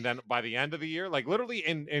be great. And then by the end of the year, like literally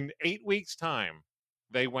in 8 weeks' time,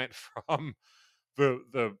 they went from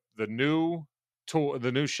the new tool,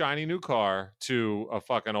 the new shiny new car to a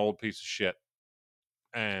fucking old piece of shit.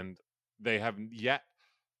 And they have yet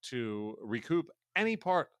to recoup any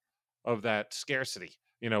part of that scarcity,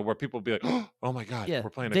 where people be like, oh my God, we're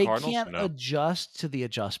playing the Cardinals. They can't adjust to the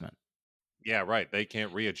adjustment. Yeah, right. They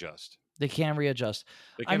can't readjust. They can't readjust.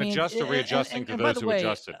 They can adjust to readjusting to those who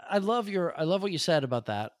adjusted. I love what you said about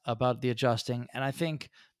that, about the adjusting. And I think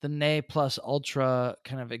the Nay plus ultra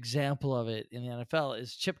kind of example of it in the NFL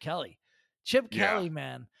is Chip Kelly. Kelly,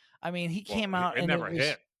 man. I mean, he came out and never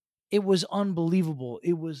hit. It was unbelievable.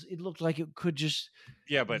 It looked like it could just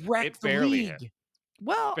but wreck it barely the league. hit.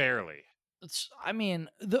 Well, barely.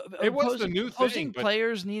 It was the new thing.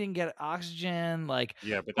 Players needing to get oxygen, like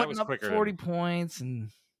but that was quicker. 40 points,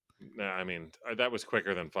 and no, I mean that was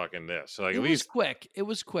quicker than fucking this. So like, it was quick. It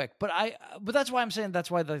was quick, but that's why I'm saying that's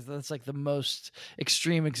why that's like the most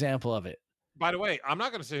extreme example of it. By the way, I'm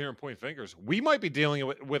not going to sit here and point fingers. We might be dealing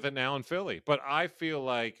with it now in Philly, but I feel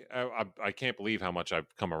like I can't believe how much I've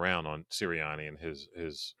come around on Sirianni and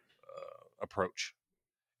his approach.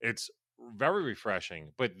 It's very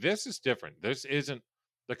refreshing, but this is different. This isn't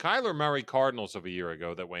the Kyler Murray Cardinals of a year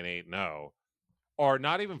ago that went 8-0 are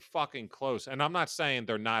not even fucking close. And I'm not saying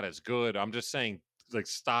they're not as good. I'm just saying, like,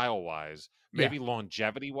 style-wise, maybe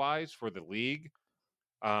longevity-wise for the league.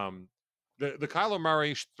 The Kyler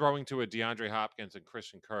Murray throwing to a DeAndre Hopkins and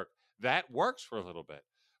Christian Kirk, that works for a little bit.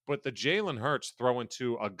 But the Jalen Hurts throwing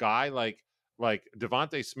to a guy like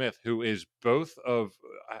Devontae Smith, who is both of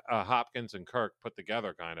Hopkins and Kirk put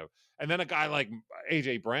together, kind of, and then a guy like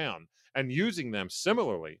A.J. Brown, and using them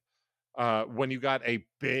similarly, when you got a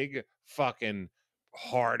big fucking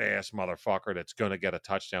hard-ass motherfucker that's going to get a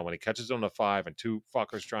touchdown when he catches on the 5 and 2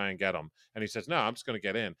 fuckers try and get him, and he says, no, I'm just going to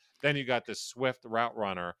get in. Then you got this swift route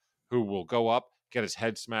runner who will go up, get his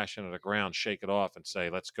head smashed into the ground, shake it off, and say,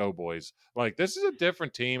 let's go, boys. Like, this is a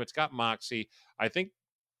different team. It's got moxie. I think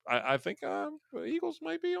Eagles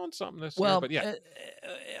might be on something this year, but yeah.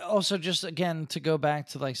 Also, just again, to go back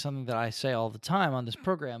to like something that I say all the time on this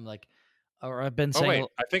program, like, or I've been saying.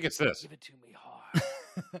 I think it's this. Give it to me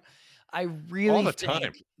hard. I really All the think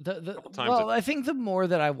time. Couple times well, I think the more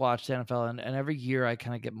that I watch the NFL and every year I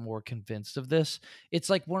kind of get more convinced of this. It's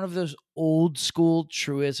like one of those old school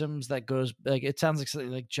truisms that goes like it sounds like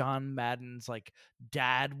something like John Madden's like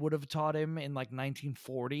dad would have taught him in like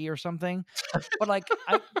 1940 or something. But like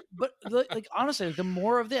honestly, like, the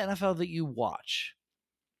more of the NFL that you watch,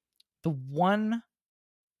 the one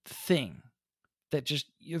thing that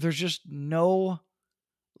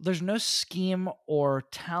there's no scheme or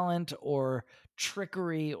talent or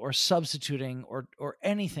trickery or substituting or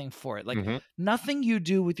anything for it. Like Mhm. nothing you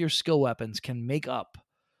do with your skill weapons can make up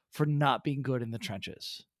for not being good in the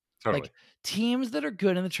trenches. Totally. Like teams that are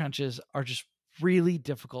good in the trenches are just really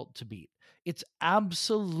difficult to beat. It's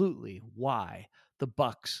absolutely why the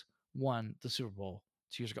Bucks won the Super Bowl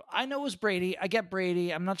 2 years ago. I know it was Brady. I get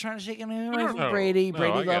Brady. I'm not trying to take anything away from Brady. No,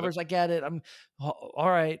 Brady I get it. lovers. I get it. I'm all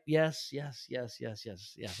right. Yes.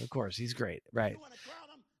 Of course, he's great. Right. You want to crown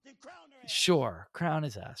them? Then crown their ass. Sure. Crown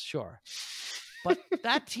his ass. Sure. But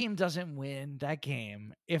that team doesn't win that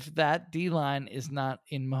game if that D line is not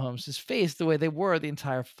in Mahomes' face the way they were the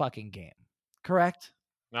entire fucking game. Correct?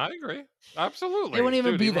 I agree. Absolutely. They wouldn't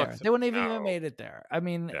even Dude, be he there. looked- They wouldn't even no. have made it there. I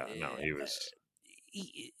mean, Yeah, no, he was.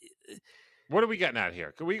 he- What are we getting at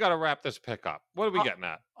here? We got to wrap this pick up. What are we getting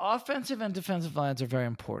at? offensive and defensive lines are very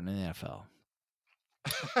important in the NFL.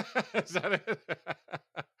 Is that it?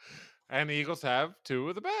 And the Eagles have two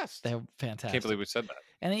of the best. They're fantastic. Can't believe we said that.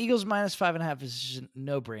 And the Eagles minus 5.5 is just a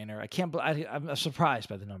no-brainer. I can't. I'm surprised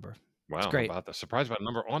by the number. Wow, It's great. about the surprise about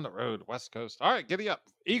number on the road, West Coast. All right, giddy up.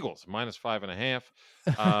 Eagles minus 5.5.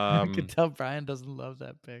 I can tell Brian doesn't love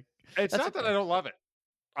that pick. It's That's not that okay. I don't love it.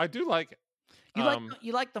 I do like it.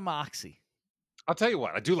 You like the moxie I'll tell you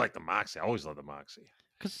what. I do like the Moxie. I always love the Moxie.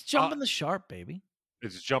 because it's jumping the sharp, baby.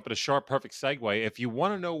 It's jumping a sharp, perfect segue. If you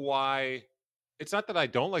want to know why, it's not that I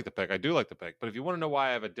don't like the pick. I do like the pick. But if you want to know why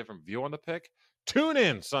I have a different view on the pick, tune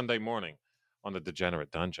in Sunday morning on the Degenerate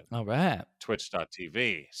Dungeon. All right.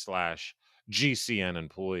 Twitch.tv/GCN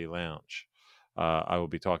Employee Lounge. I will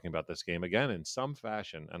be talking about this game again in some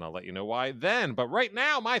fashion, and I'll let you know why then. But right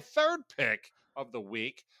now, my third pick of the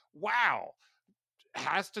week, wow,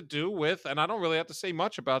 has to do with, and I don't really have to say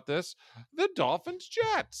much about this, the Dolphins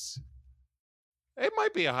Jets. It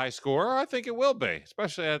might be a high scorer. I think it will be,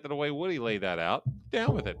 especially after the way Woody laid that out.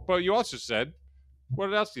 Down with it. But you also said,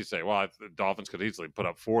 what else do you say? Well, the Dolphins could easily put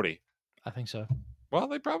up 40. I think so. Well,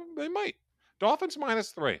 they might. Dolphins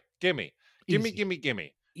 -3. Gimme. Easy. Gimme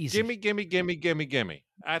Easy. gimme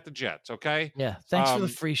at the Jets, okay? Yeah. Thanks for the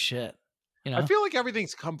Um, free shit. You know. I feel like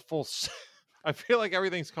everything's come full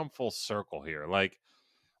circle here. Like,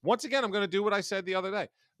 once again, I'm going to do what I said the other day.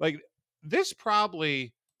 Like, this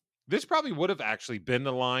probably would have actually been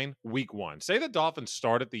the line week 1. Say the Dolphins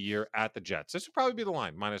started the year at the Jets. This would probably be the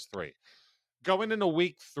line, -3. Going into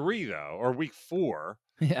week 3, though, or week 4,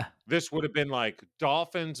 yeah. this would have been like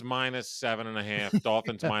Dolphins -7.5,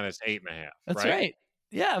 Dolphins -8.5. That's right.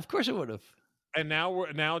 Yeah. Of course it would have. And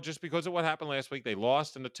now just because of what happened last week, they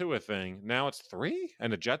lost in the Tua thing. Now it's 3,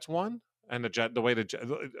 and the Jets won. And the way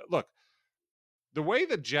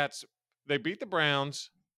the Jets, they beat the Browns,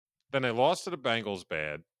 then they lost to the Bengals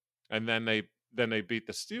bad, and then they beat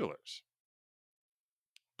the Steelers.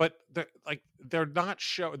 But they're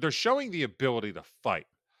showing the ability to fight.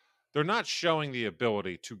 They're not showing the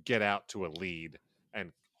ability to get out to a lead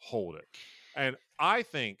and hold it. And I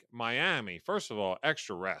think Miami, first of all,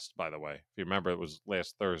 extra rest, by the way. If you remember, it was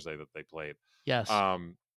last Thursday that they played. Yes.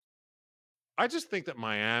 I just think that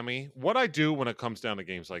Miami, what I do when it comes down to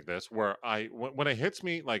games like this, where when it hits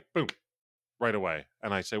me like boom, right away,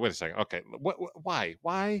 and I say, wait a second, okay, why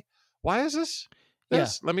is this? Yeah.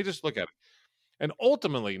 Let me just look at it. And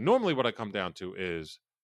ultimately, normally what I come down to is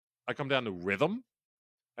I come down to rhythm,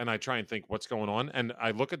 and I try and think what's going on. And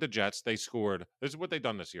I look at the Jets. They scored. This is what they've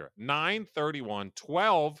done this year: 9-31,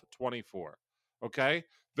 12-24. Okay,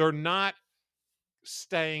 they're not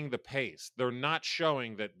staying the pace. They're not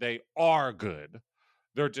showing that they are good.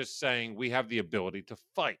 They're just saying we have the ability to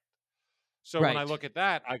fight. So when I Right. look at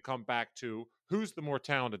that, I come back to who's the more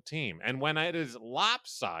talented team. And when it is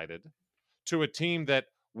lopsided to a team that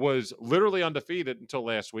was literally undefeated until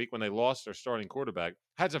last week when they lost their starting quarterback,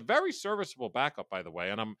 has a very serviceable backup, by the way.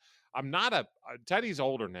 And I'm not Teddy's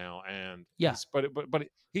older now, and Yeah. but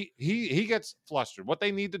he gets flustered. What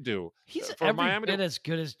they need to do He's for every Miami to bit as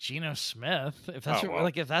good as Geno Smith. If that's Oh, what, well.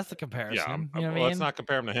 like if that's the comparison. Yeah, you know what I let's mean? not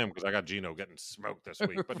compare him to him because I got Gino getting smoked this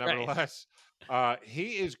week. But Right. nevertheless,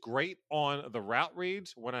 he is great on the route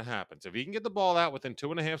reads when it happens. If he can get the ball out within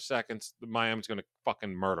 2.5 seconds, Miami's going to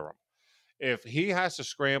fucking murder him. If he has to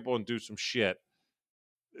scramble and do some shit,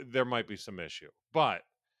 there might be some issue. But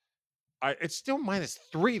It's still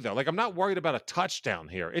 -3 though. Like I'm not worried about a touchdown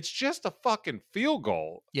here. It's just a fucking field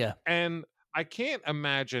goal. Yeah. And I can't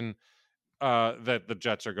imagine that the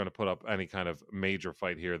Jets are going to put up any kind of major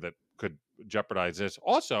fight here that could jeopardize this.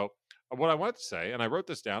 Also, what I wanted to say, and I wrote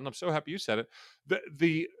this down, and I'm so happy you said it.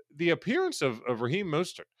 The appearance of Raheem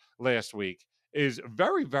Mostert last week is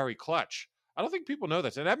very, very clutch. I don't think people know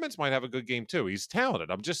this. And Edmonds might have a good game too. He's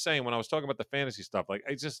talented. I'm just saying when I was talking about the fantasy stuff, like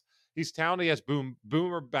he's talented. He has boom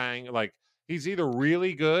or bang. Like he's either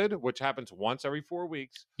really good, which happens once every 4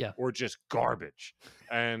 weeks, Yeah. or just garbage.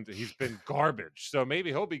 And he's been garbage. So maybe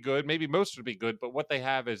he'll be good. Maybe Mostert will be good. But what they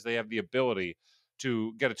have is they have the ability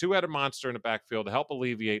to get a two-headed monster in the backfield to help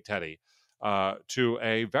alleviate Teddy to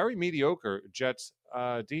a very mediocre Jets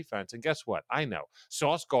defense. And guess what? I know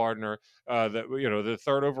Sauce Gardner, the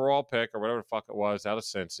third overall pick or whatever the fuck it was out of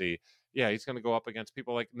Cincy. Yeah, he's going to go up against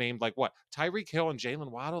people named what? Tyreek Hill and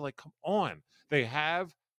Jalen Waddle. Like, come on. They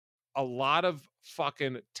have a lot of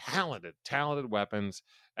fucking talented weapons,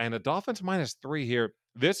 and a Dolphins -3 here.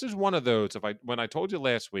 This is one of those. When I told you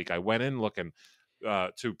last week, I went in looking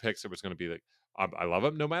to picks. It was going to be like, I love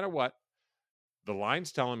him no matter what. The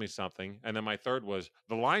line's telling me something. And then my third was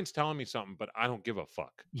the line's telling me something, but I don't give a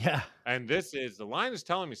fuck. Yeah. And this is the line is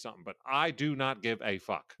telling me something, but I do not give a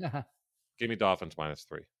fuck. Give me Dolphins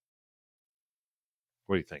 -3.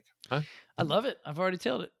 What do you think? Huh? I love it. I've already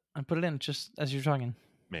tailed it. I put it in just as you're talking.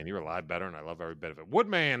 Man, you're a lot better, and I love every bit of it.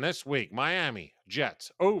 Woodman this week, Miami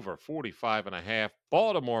Jets over 45.5,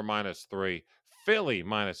 Baltimore -3, Philly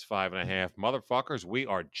 -5.5. Motherfuckers, we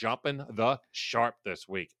are jumping the sharp this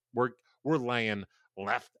week. We're laying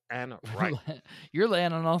left and right. You're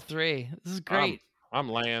laying on all three. This is great. I'm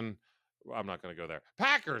laying. I'm not going to go there.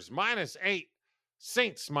 Packers -8.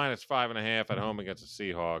 Saints -5.5 at home against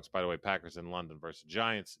the Seahawks. By the way, Packers in London versus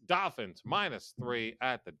Giants. Dolphins -3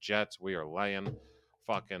 at the Jets. We are laying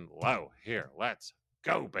fucking low here. Let's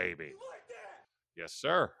go, baby. Yes,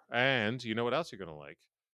 sir. And you know what else you're going to like?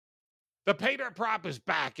 The pay dirt prop is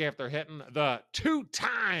back after hitting the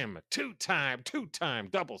two-time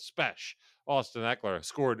double special. Austin Eckler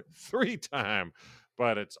scored 3-time,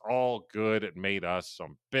 but it's all good. It made us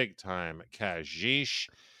some big-time cashish.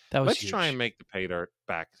 Let's huge. try and make the pay dirt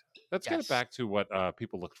back. Let's get it back to what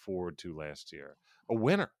people looked forward to last year. A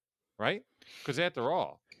winner, right? Because after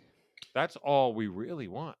all, that's all we really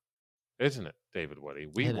want, isn't it, David Woody?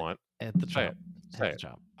 We want at the say top. it. Say it.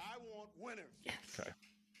 I want winners. Yes. Okay.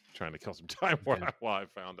 Trying to kill some time while I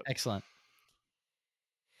found it. Excellent.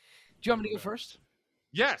 Do you want me to go first?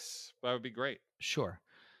 Yes, that would be great. Sure.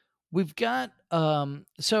 We've got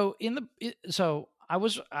so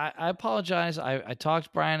I apologize. I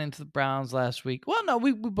talked Brian into the Browns last week. Well, no,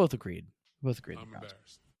 we both agreed. We both agreed. I'm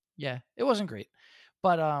embarrassed. Yeah, it wasn't great.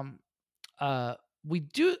 But I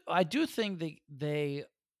do think they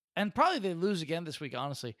and probably they lose again this week,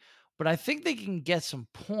 honestly. But I think they can get some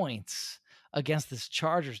points against this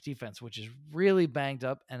Chargers defense, which is really banged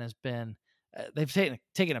up and has been they've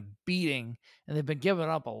taken a beating, and they've been giving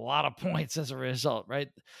up a lot of points as a result,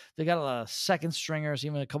 right? They got a lot of second stringers,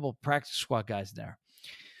 even a couple of practice squad guys in there.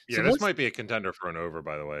 Yeah, So this might be a contender for an over,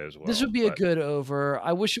 by the way, as well. This would be a good over.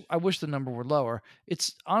 I wish the number were lower.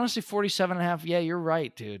 It's honestly 47.5. Yeah, you're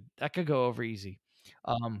right, dude. That could go over easy.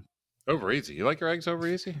 Over easy. You like your eggs over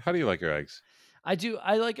easy? How do you like your eggs? I do.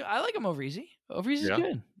 I like them over easy. Over easy is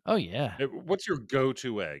good. Oh yeah. What's your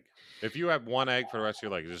go-to egg? If you have one egg for the rest of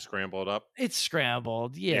your life, you just scramble it up? It's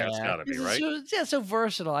scrambled. Yeah, it's gotta be, right? So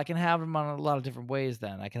versatile. I can have them on a lot of different ways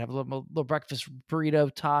then. I can have a little breakfast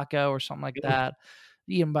burrito taco or something like that.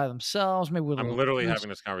 Eat them by themselves. Maybe with I'm literally having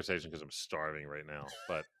this conversation because I'm starving right now.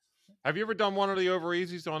 But have you ever done one of the over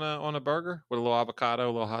easies on a burger with a little avocado,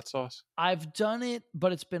 a little hot sauce? I've done it,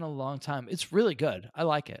 but it's been a long time. It's really good. I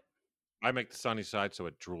like it. I make the sunny side so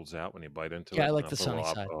it drools out when you bite into it. Yeah, I like the sunny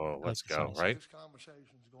side. Oh, let's go, right? This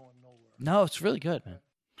conversation's going nowhere. No, it's really good, man.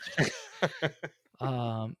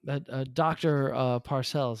 Dr.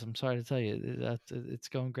 Parcells, I'm sorry to tell you that it's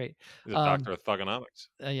going great. The doctor of thugonomics.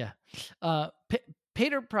 Yeah.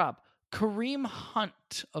 Pater prop, Kareem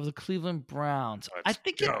Hunt of the Cleveland Browns. I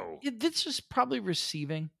think this is probably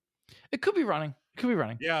receiving. It could be running.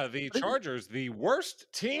 Yeah, the Chargers, the worst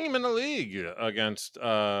team in the league against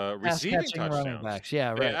receiving touchdowns. Running backs. Yeah,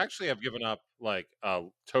 right. They actually have given up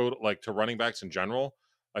total to running backs in general.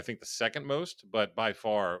 I think the second most, but by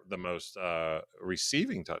far the most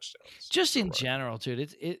receiving touchdowns. Just in general,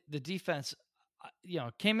 dude. The defense,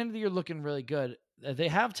 came into the year looking really good. They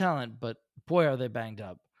have talent, but boy, are they banged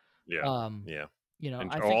up. Yeah. Yeah.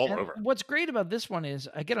 and I think all and over. what's great about this one is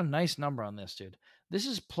I get a nice number on this, dude. This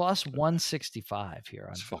is plus 165 here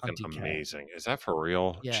It's on fucking DK. amazing. Is that for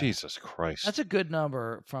real? Yeah. Jesus Christ. That's a good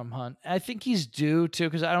number from Hunt. I think he's due too,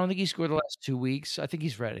 because I don't think he scored the last 2 weeks. I think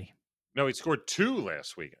he's ready. No, he scored 2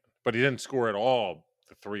 last weekend, but he didn't score at all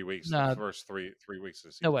the 3 weeks, the No. first three weeks of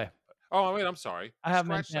the season. No way. Oh, wait, I'm sorry. I have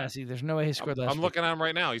him in Scratch that. fantasy. There's no way he scored last I'm week. looking at him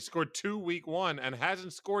right now. He scored 2 week 1 and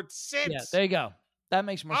hasn't scored since. Yeah, there you go. That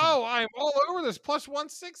makes more sense. Oh, I'm all over this. Plus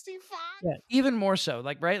 165. Yeah, even more so.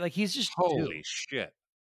 Right? Like he's just Holy due. shit.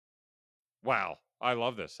 Wow. I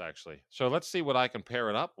love this, actually. So let's see what I can pair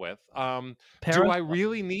it up with. Do I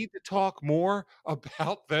really need to talk more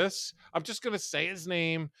about this? I'm just going to say his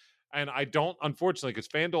name. And I don't, unfortunately, because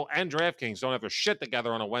FanDuel and DraftKings don't have their shit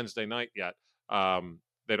together on a Wednesday night yet.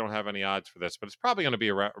 They don't have any odds for this, but it's probably going to be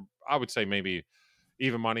around, I would say maybe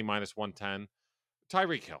even money minus 110.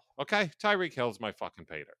 Tyreek Hill. Okay. Tyreek Hill's my fucking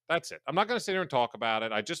paydirt. That's it. I'm not going to sit here and talk about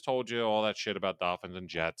it. I just told you all that shit about Dolphins and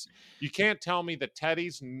Jets. You can't tell me that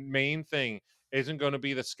Teddy's main thing isn't going to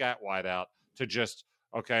be the scat wideout to just,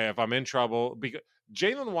 okay, if I'm in trouble, because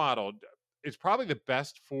Jalen Waddle is probably the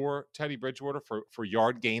best for Teddy Bridgewater for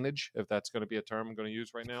yard gainage, if that's going to be a term I'm going to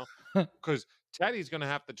use right now, because Teddy's going to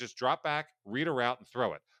have to just drop back, read a route, and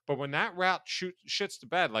throw it. But when that route shits to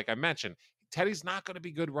bed, like I mentioned, Teddy's not going to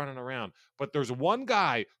be good running around. But there's one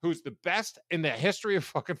guy who's the best in the history of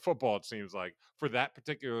fucking football, it seems like, for that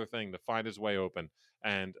particular thing to find his way open.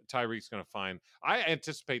 And Tyreek's going to find. I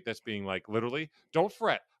anticipate this being like literally, don't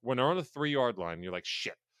fret. When they're on the 3-yard line, you're like,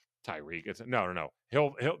 shit, Tyreek. It's no.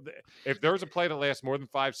 He'll if there's a play that lasts more than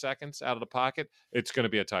 5 seconds out of the pocket, it's going to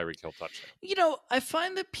be a Tyreek Hill touchdown. I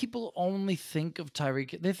find that people only think of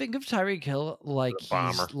Tyreek. They think of Tyreek Hill like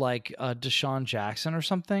he's like Deshaun Jackson or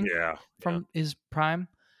something. Yeah, from his prime.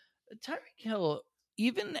 Tyreek Hill,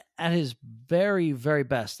 even at his very, very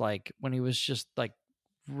best, like when he was just like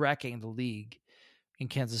wrecking the league in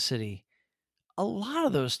Kansas City, a lot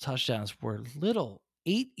of those touchdowns were little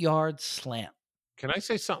 8-yard slant. Can I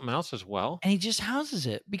say something else as well? And he just houses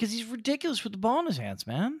it because he's ridiculous with the ball in his hands,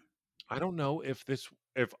 man. I don't know if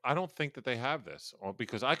I don't think that they have this,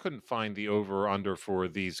 because I couldn't find the over or under for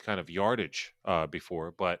these kind of yardage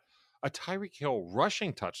before, but a Tyreek Hill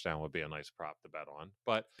rushing touchdown would be a nice prop to bet on.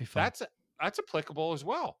 But that's applicable as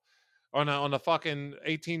well. On the fucking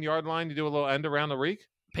 18-yard line, you do a little end around the reek.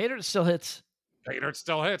 Paydirt still hits. Paydirt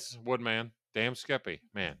still hits. Woodman. Damn Skippy.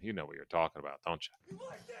 Man, you know what you're talking about, don't you? You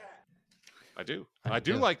like that? I do. I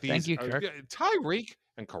do like these. Thank you, Kirk. Tyreek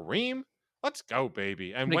and Kareem. Let's go,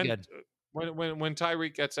 baby. And when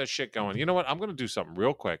Tyreek gets that shit going, you know what? I'm going to do something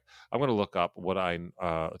real quick. I'm going to look up what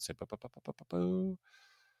let's say.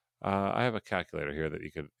 I have a calculator here that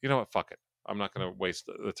you could. You know what? Fuck it. I'm not going to waste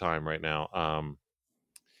the time right now.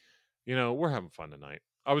 We're having fun tonight.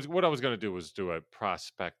 What I was going to do was do a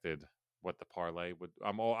prospected what the parlay would.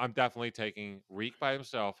 I'm definitely taking Reek by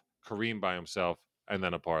himself, Kareem by himself, and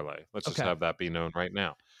then a parlay. Let's just have that be known right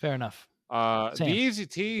now. Fair enough. The easy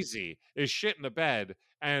teasy is shit in the bed,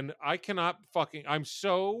 and I cannot I'm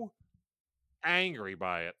so angry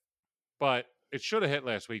by it, but it should have hit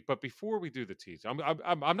last week. But before we do the teasy,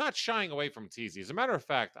 I'm not shying away from teasy. As a matter of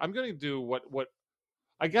fact, I'm going to do what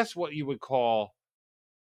I guess what you would call.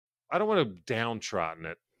 I don't want to downtrodden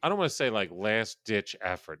it. I don't want to say like last ditch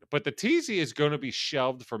effort, but the teasy is going to be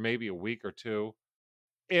shelved for maybe a week or two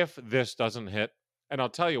if this doesn't hit. And I'll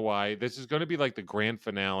tell you why. This is going to be like the grand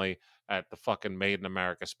finale at the fucking Made in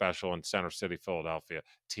America special in Center City, Philadelphia.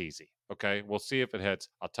 Teasy. Okay. We'll see if it hits.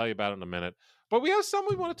 I'll tell you about it in a minute. But we have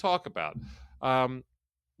something we want to talk about.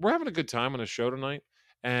 We're having a good time on the show tonight.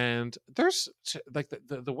 And there's like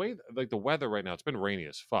the way, like the weather right now, it's been rainy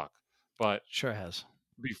as fuck. But sure has.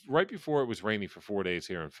 Right before it was rainy for 4 days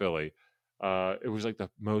here in Philly, it was like the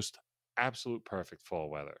most absolute perfect fall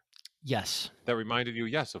weather. Yes. That reminded you,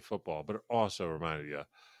 yes, of football, but it also reminded you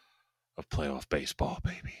of playoff baseball,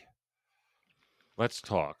 baby. Let's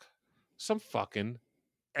talk some fucking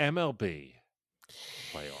MLB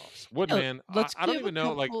playoffs. Woodman, I don't even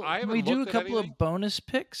know. Like, I haven't we do a looked at couple anything. of bonus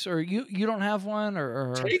picks, or you don't have one,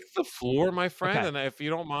 or Take the floor, my friend, Okay. and if you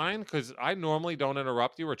don't mind, because I normally don't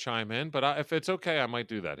interrupt you or chime in, but if it's okay, I might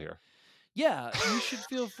do that here. Yeah, you should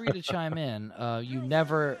feel free to chime in. You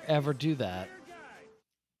never ever do that.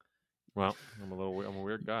 Well, I'm a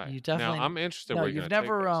weird guy. You definitely. Now, I'm interested. No, where you're you've gonna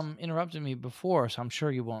never take this. interrupted me before, so I'm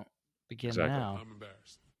sure you won't begin Exactly. now. I'm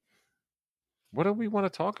embarrassed. What do we want to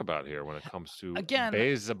talk about here when it comes to Again,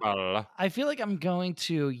 baseball? I feel like I'm going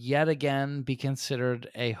to yet again be considered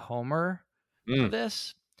a homer for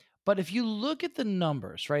this. But if you look at the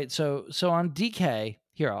numbers, right? So on DK,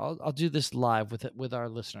 here I'll do this live with our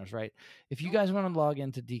listeners, right? If you guys want to log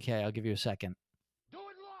into DK, I'll give you a second.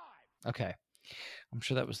 Okay. I'm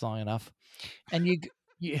sure that was long enough. And you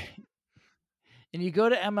and you go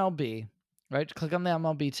to MLB, right? Click on the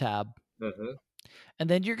MLB tab, Mm-hmm. and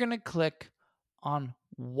then you're going to click on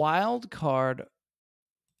wild card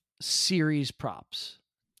series props.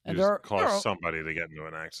 And You there just are, caused somebody to get into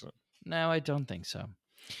an accident. no, I don't think so.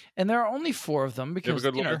 And there are only 4 of them You have a because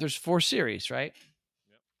good lawyer? there's 4 series, right?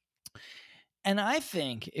 And I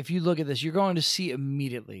think if you look at this, you're going to see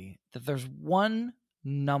immediately that there's one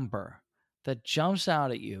number that jumps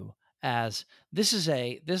out at you as this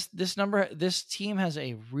team has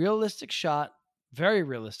a realistic shot, very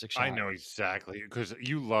realistic shot. I know exactly because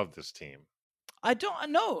you love this team. I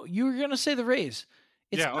don't know. You were going to say the Rays.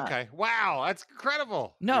 It's yeah. not. Okay. Wow. That's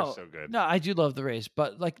incredible. No, You're so good. No, I do love the Rays,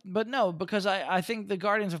 but no, because I think the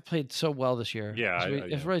Guardians have played so well this year. Yeah,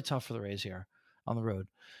 It's really tough for the Rays here on the road.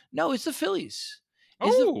 No, it's the Phillies.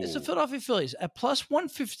 Oh, It's the Philadelphia Phillies at plus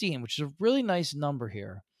 115, which is a really nice number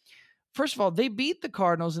here. First of all, they beat the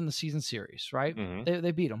Cardinals in the season series, right? Mhm.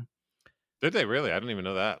 They beat them. Did they really? I didn't even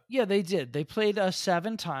know that. Yeah, they did. They played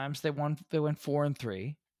 7 times. They went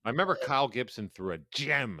 4-3. I remember Kyle Gibson threw a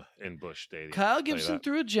gem in Busch Stadium. Kyle Gibson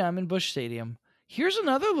threw a gem in Busch Stadium. Here's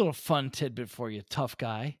another little fun tidbit for you, tough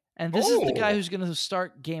guy. And this is the guy who's going to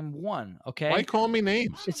start game 1, okay? Why are you calling me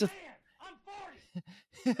names? It's a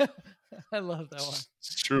I'm 40. I love that one.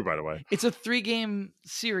 It's true, by the way. It's a 3-game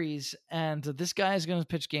series, and this guy is going to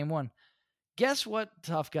pitch game 1. Guess what,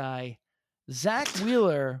 tough guy? Zach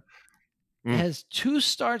Wheeler has 2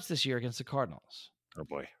 starts this year against the Cardinals. Oh,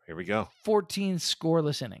 boy. Here we go. 14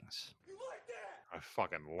 scoreless innings. I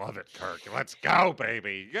fucking love it, Kirk. Let's go,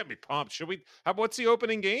 baby. You got me pumped. What's the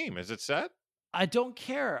opening game? Is it set? I don't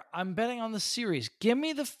care. I'm betting on the series. Give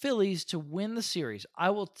me the Phillies to win the series. I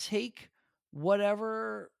will take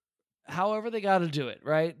however they got to do it,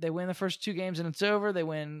 right? They win the first 2 games and it's over. They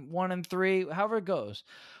win 1 and 3, however it goes.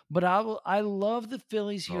 But I love the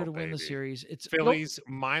Phillies here to win the series. It's Phillies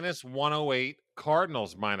minus 108,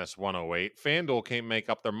 Cardinals minus 108. FanDuel can't make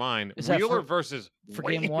up their mind. Is that Wheeler versus for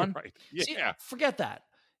game 1? Right. Yeah. See, forget that.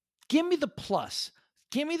 Give me the plus.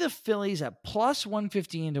 Give me the Phillies at plus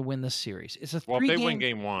 115 to win this series. It's a 3 well, if they game, win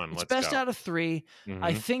game 1, it's let's best go. out of 3. Mhm.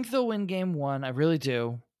 I think they'll win game 1. I really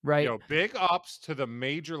do. Right. Yo, big ups to the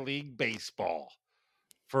Major League Baseball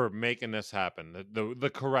for making this happen the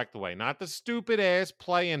correct way, not the stupid ass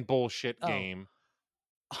playing bullshit game.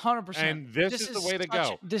 100%. And this is the way to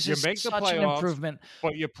go. This you is make the such playoffs, an improvement.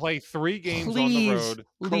 but you play 3 games on the road.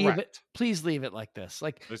 Correct. Please leave it like this.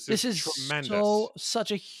 Like this is tremendous.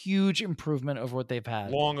 Such a huge improvement over what they've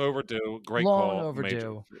had. Long overdue. Great Long call.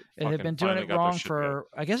 overdue. And they've been doing it wrong for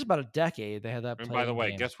I guess about a decade. They had that. And by the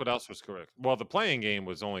way, guess what else was correct? Well, the playing game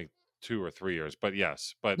was only 2 or 3 years, but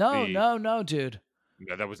yes. But no, dude.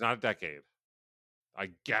 No, that was not a decade.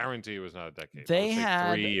 I guarantee it was not a decade. They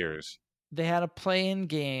had 3 years. They had a play-in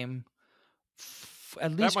game.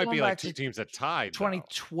 At least that might be like 2 teams that tied.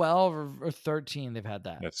 2012 or 13. They've had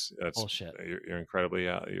that. That's bullshit. You're incredibly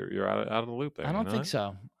out. You're out of the loop there. I don't think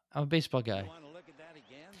so. I'm a baseball guy.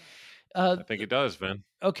 I think it does, Vin.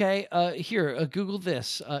 Okay. Here, Google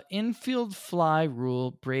this. Infield fly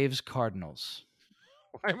rule. Braves Cardinals.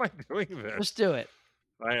 Why am I doing this? Let's do it.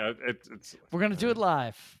 We're gonna do it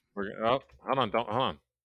live. Hold on. Hold on.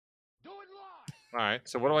 Do it live. All right.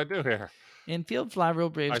 So what do I do here? Infield fly rule.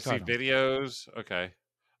 Braves. I Cardinals. see videos. Okay.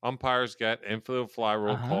 Umpires get infield fly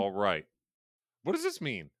rule call right. What does this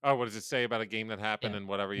mean? Oh, what does it say about a game that happened in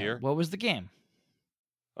whatever year? What was the game?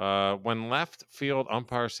 When left field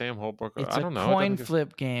umpire Sam Holbrook. It's I don't know. It's a coin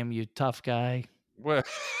flip game, you tough guy. What?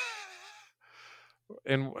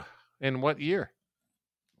 In what year?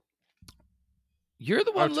 You're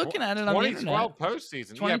the one looking at it on the internet. 2012 postseason.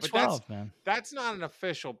 2012, man. That's not an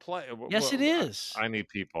official play. Yes, it is. I need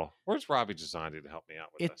people. Where's Robbie Gisandi to help me out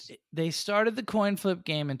with this? They started the coin flip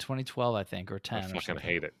game in 2012, I think, or 10. I fucking fucking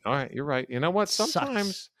hate it. All right, you're right. You know what?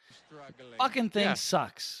 Sometimes fucking thing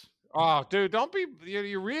sucks. Oh, dude, don't be.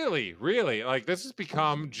 You really, really like this has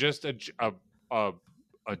become just a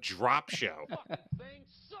drop show. Thing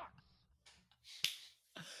sucks.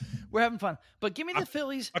 We're having fun, but give me the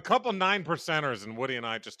Phillies. A couple 9%ers, and Woody and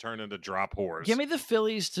I just turned into drop whores. Give me the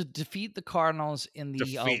Phillies to defeat the Cardinals in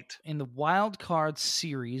the wild card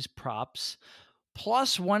series props,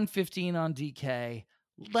 plus 115 on DK.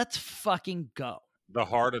 Let's fucking go. The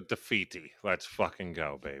heart of defeaty. Let's fucking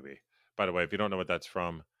go, baby. By the way, if you don't know what that's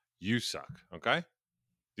from, you suck. Okay?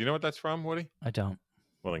 Do you know what that's from, Woody? I don't.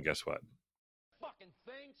 Well, then guess what? Fucking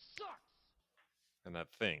thing sucks. And that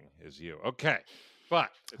thing is you. Okay.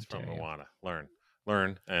 But it's from Moana. Learn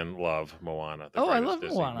and love Moana. I love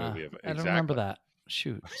Disney Moana. movie I don't remember that.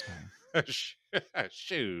 Shoot.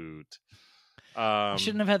 Shoot. I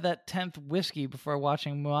shouldn't have had that 10th whiskey before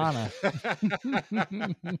watching Moana.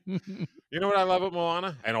 You know what I love at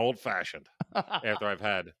Moana? An old fashioned. After I've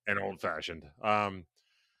had an old fashioned.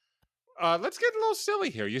 Let's get a little silly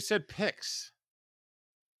here. You said picks.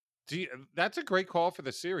 That's a great call for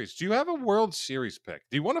the series. Do you have a World Series pick?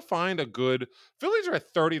 Do you want to find a good? Phillies are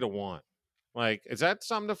at 30-1. Like, is that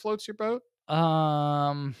something that floats your boat?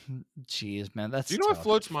 Geez, man, that's. Do you know what tough.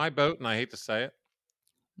 floats my boat? And I hate to say it.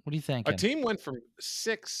 What do you think? A team went from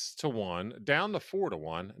 6-1 down to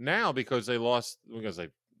 4-1 now because they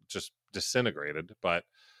just disintegrated. But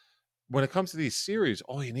when it comes to these series,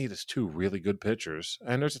 all you need is two really good pitchers,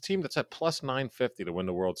 and there's a team that's at plus 950 to win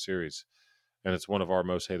the World Series, and it's one of our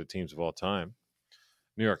most hated teams of all time,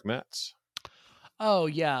 New York Mets. Oh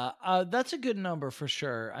yeah, that's a good number for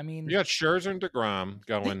sure. I mean, You got Scherzer and DeGrom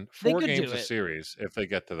going they 4 could games do a it. series if they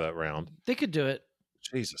get to that round. they could do it.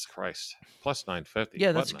 Jesus Christ, plus 950. Yeah,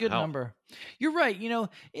 What that's a in the good hell? number. You're right.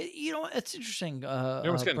 It's interesting.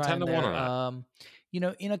 Everyone's getting Brian, 10-1 there. on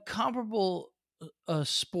that. In a comparable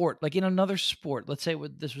sport, like in another sport, let's say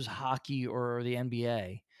this was hockey or the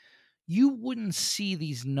NBA, you wouldn't see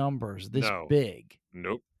these numbers this No. big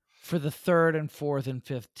Nope. for the third and fourth and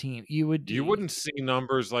fifth team. You wouldn't see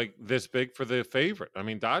numbers like this big for the favorite. I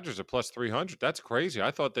mean, Dodgers are plus 300. That's crazy. I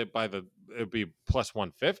thought that it'd be plus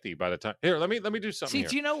 150 by the time. Here, let me do something. See, here.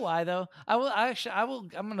 do you know why though? I'm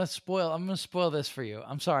gonna spoil this for you.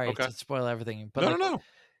 I'm sorry Okay. to spoil everything, but No.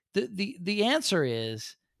 the answer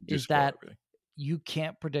is spoil that everything. you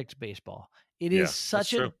can't predict baseball. It Yeah, is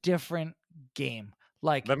such that's a true. different game.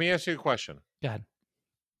 Like, Let me ask you a question. go ahead.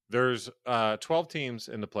 There's 12 teams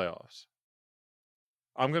in the playoffs.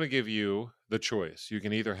 I'm going to give you the choice. You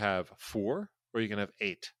can either have 4 or you can have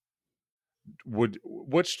 8.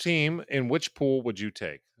 Which team in which pool would you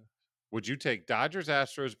take? Would you take Dodgers,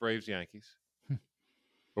 Astros, Braves, Yankees?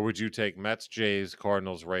 Or would you take Mets, Jays,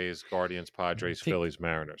 Cardinals, Rays, Guardians, Padres, Phillies,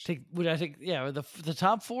 Mariners? Would I take the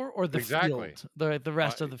top 4 or the Exactly. field, the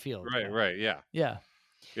rest of the field? Right, yeah. Yeah.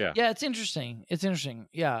 It's interesting.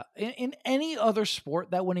 Yeah, in any other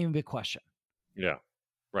sport that wouldn't even be a question. Yeah,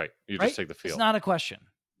 right. You Right? just take the field. It's not a question.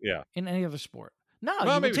 Yeah. In any other sport. No, Well,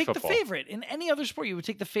 you would maybe take football. the favorite. In any other sport, you would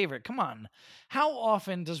take the favorite. Come on. How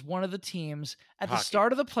often does one of the teams at the Hockey.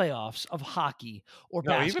 start of the playoffs of hockey or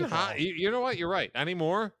No, even basketball, you know what? You're right.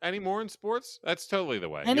 Anymore in sports, that's totally the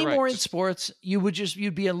way. any You're more right. in sports,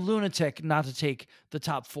 you'd be a lunatic not to take the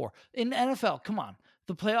top 4. In NFL, come on.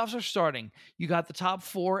 The playoffs are starting. You got the top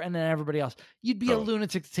 4 and then everybody else. You'd be a Totally.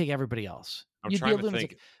 lunatic to take everybody else. I'm You'd trying be a to lunatic.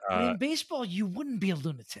 think. But in baseball, you wouldn't be a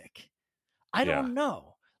lunatic. I Yeah. don't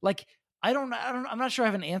know. Like, I'm not sure I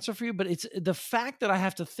have an answer for you, but it's the fact that I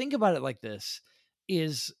have to think about it like this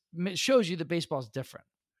shows you that baseball is different.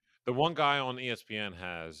 The one guy on ESPN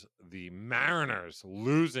has the Mariners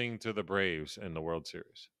losing to the Braves in the World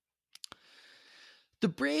Series. The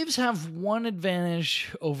Braves have one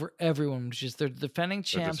advantage over everyone, which is they're defending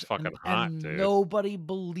champs, just fucking and hot, dude. nobody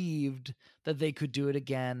believed that they could do it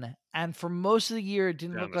again. And for most of the year, it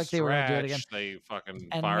didn't Down look the like they were going to do it again. stretch, They fucking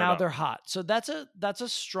And fired now up. they're hot. So that's a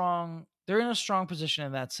strong. They're in a strong position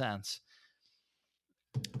in that sense.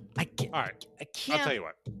 All right. I can't. I'll tell you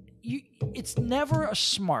what. It's never a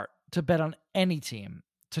smart to bet on any team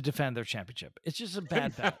to defend their championship. It's just a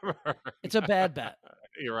bad bet. It's a bad bet.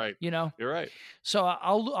 You're right. You're right. So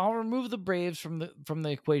I'll remove the Braves from the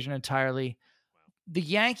equation entirely. The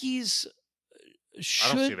Yankees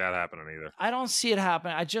should. I don't see that happening either. I don't see it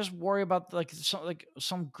happening. I just worry about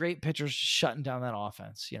some great pitchers shutting down that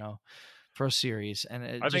offense. For a series,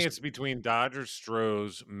 and I think it's between Dodgers,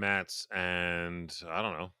 Stros, Mets, and I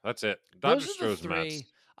don't know. That's it. those Dodgers, are the Stros, 3. Mets.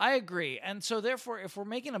 I agree, and so therefore, if we're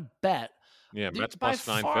making a bet, Yeah, Mets by plus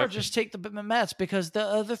far 950. just take the Mets because the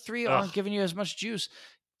other 3 aren't giving you as much juice.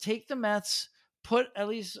 Take the Mets, put at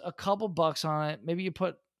least a couple bucks on it. Maybe you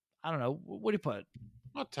put, I don't know, what do you put?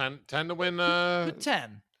 Well, 10 to win. Put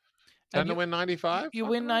 10. 10 to win 95. You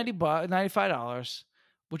win $95,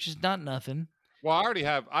 which is not nothing. Well,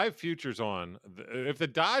 I have futures on. If the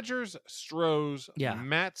Dodgers, Stros,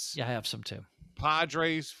 Mets, I have some too.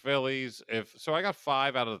 Padres, Phillies. So I got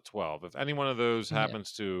 5 out of the 12. If any one of those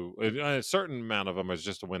happens to, a certain amount of them is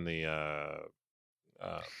just to win the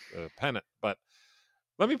pennant. But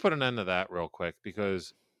let me put an end to that real quick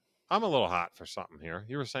because I'm a little hot for something here.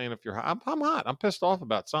 You were saying if you're hot, I'm hot. I'm pissed off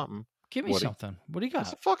about something. Give me something. What do you got?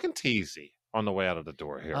 It's a fucking teasy on the way out of the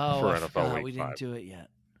door here Oh, for I NFL forgot Week we 5. didn't do it yet.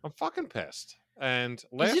 I'm fucking pissed. And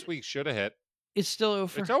last week should have hit. It's still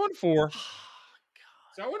over. It's 0-4. It's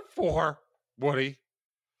 0-4, Woody.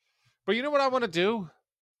 But you know what I want to do?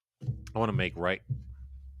 I want to make right.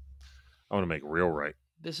 I want to make real right.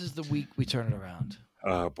 This is the week we turn it around.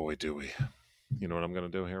 Oh, boy, do we. You know what I'm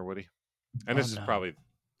going to do here, Woody? And Oh, this is no. probably,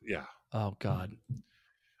 yeah, Oh God.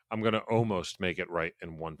 I'm going to almost make it right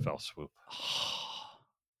in one fell swoop.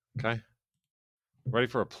 Okay. Ready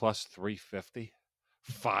for a plus 350?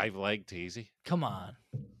 5-leg teasy? Come on.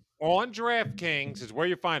 On DraftKings is where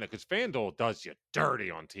you find it because FanDuel does you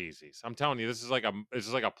dirty on teasies. I'm telling you, this is like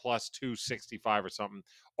a plus 265 or something.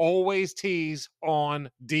 Always tease on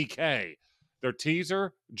DK. Their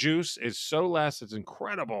teaser juice is so less, it's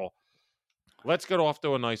incredible. Let's get off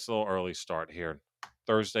to a nice little early start here.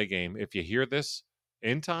 Thursday game. If you hear this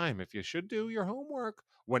in time, if you should do your homework,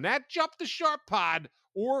 when that Jump the Sharp pod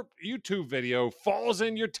or YouTube video falls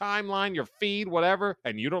in your timeline, your feed, whatever,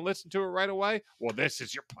 and you don't listen to it right away, well, this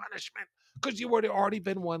is your punishment because you would have already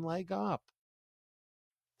been one leg up.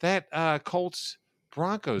 That Colts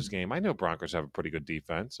Broncos game, I know Broncos have a pretty good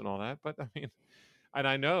defense and all that, but I mean, and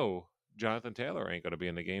I know Jonathan Taylor ain't going to be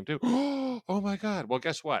in the game too. Oh my God. Well,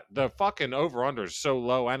 guess what? The fucking over-under is so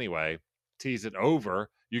low anyway. Tease it over.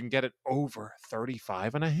 You can get it over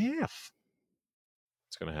 35 and a half.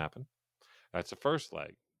 It's going to happen. That's the first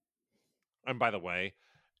leg. And by the way,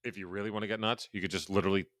 if you really want to get nuts, you could just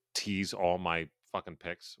literally tease all my fucking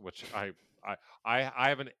picks, which I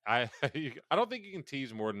haven't. I don't think you can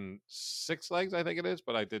tease more than 6 legs. I think it is,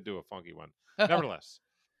 but I did do a funky one. Nevertheless,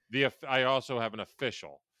 I also have an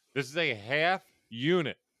official. This is a half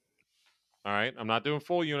unit. All right, I'm not doing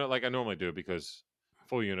full unit like I normally do because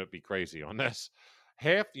full unit be crazy on this.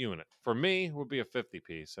 Half unit for me would be a 50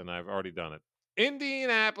 piece, and I've already done it.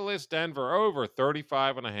 Indianapolis, Denver over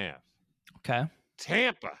 35 and a half. Okay.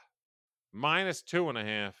 Tampa minus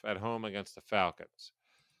 2.5 at home against the Falcons.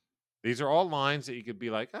 These are all lines that you could be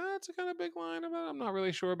like, it's a kind of big line, but I'm not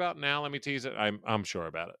really sure about. Now let me tease it. I'm sure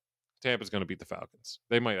about it. Tampa's going to beat the Falcons.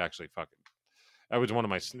 They might actually fucking. That was one of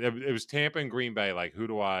my. It was Tampa and Green Bay. Like, who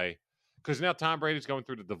do I? Because now Tom Brady's going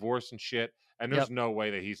through the divorce and shit, and there's no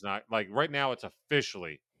way that he's not. Like right now, it's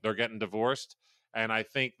officially they're getting divorced, and I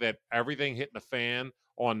think that everything hitting the fan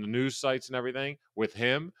on the news sites and everything with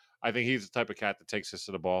him. I think he's the type of cat that takes us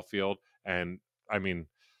to the ball field, and I mean,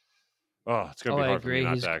 it's going to be hard for me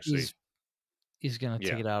not to actually. He's going to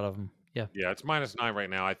take it out of him. Yeah. Yeah, it's -9 right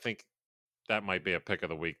now. I think that might be a pick of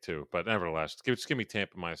the week too. But nevertheless, just give me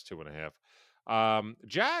Tampa -2.5.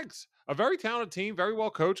 Jags, a very talented team, very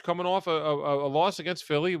well coached, coming off a loss against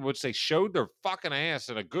Philly, which they showed their fucking ass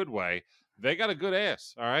in a good way. They got a good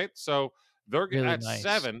ass. All right, so they're Really at nice.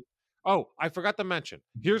 7. Oh, I forgot to mention.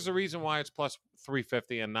 Here's the reason why it's plus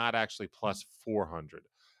 350 and not actually plus 400.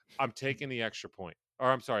 I'm taking the extra point,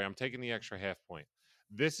 or I'm sorry, I'm taking the extra half point.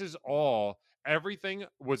 This is all. Everything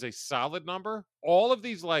was a solid number. All of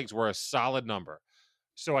these legs were a solid number.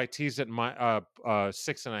 So I teased it my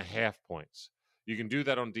 6.5 points. You can do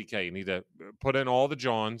that on DK. You need to put in all the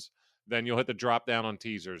Johns. Then you'll hit the drop down on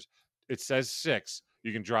teasers. It says 6.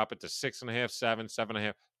 You can drop it to 6.5, 7,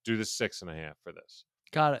 7.5. Do the 6.5 for this.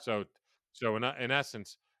 Got it. So in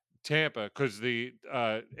essence, Tampa, because the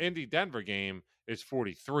Indy Denver game is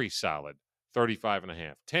 43 solid,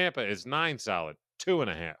 35.5. Tampa is 9 solid,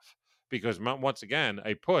 2.5. Because once again,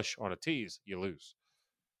 a push on a tease, you lose.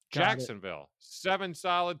 Jacksonville, 7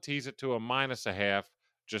 solid, tease it to a -0.5.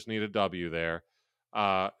 Just need a W there.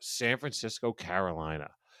 San Francisco,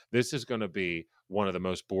 Carolina. This is going to be one of the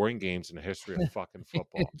most boring games in the history of fucking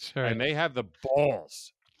football. Right. And they have the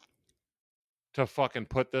balls to fucking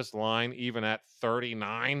put this line even at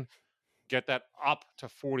 39, get that up to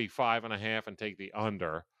 45.5 and take the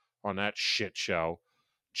under on that shit show,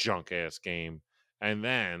 junk ass game. And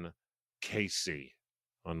then KC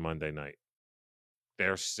on Monday night.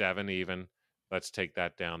 They're 7 even. Let's take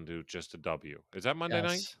that down to just a W. Is that Monday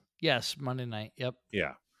night? Yes, Monday night. Yep.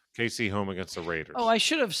 Yeah. KC home against the Raiders. Oh, I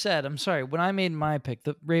should have said, I'm sorry, when I made my pick,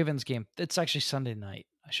 the Ravens game, it's actually Sunday night.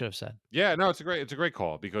 I should have said. Yeah, no, it's a great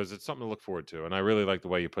call because it's something to look forward to. And I really like the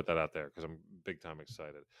way you put that out there because I'm big time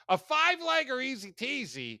excited. A 5-legger easy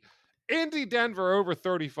teasy. Indy Denver over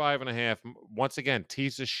 35.5. Once again,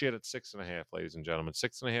 tease this shit at 6.5, ladies and gentlemen.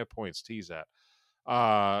 6.5 points, tease that.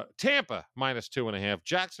 Tampa -2.5.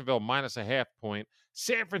 Jacksonville -0.5 point.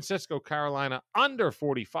 San Francisco, Carolina under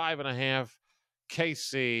 45.5.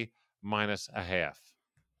 KC -0.5.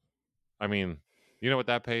 I mean, you know what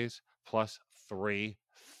that pays? Plus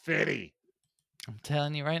 350. I'm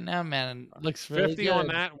telling you right now, man, it looks really 50 good. on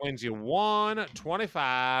that wins you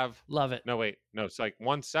 125. Love it. No, wait. No, it's like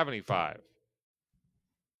 175.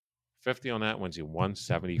 50 on that wins you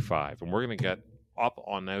 175. And we're going to get up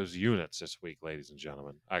on those units this week, ladies and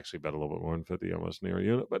gentlemen. I actually bet a little bit more than 50, almost near a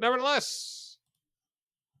unit. But nevertheless,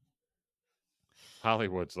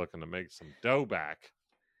 Hollywood's looking to make some dough back.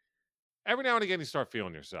 every now and again you start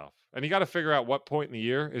feeling yourself. And you got to figure out what point in the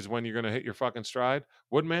year is when you're going to hit your fucking stride.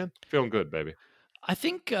 Woodman, feeling good, baby. I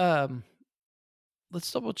think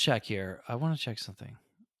let's double check here. I want to check something.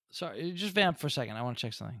 Sorry, just vamp for a second. I want to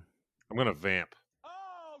check something. I'm going to vamp.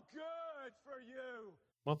 Oh, good for you.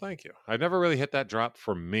 Well, thank you. I never really hit that drop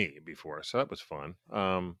for me before, so that was fun.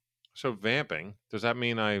 So vamping, does that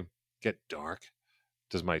mean I get dark?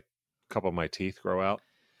 Does my couple of my teeth grow out?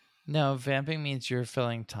 No, vamping means you're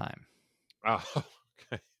filling time. Oh, okay.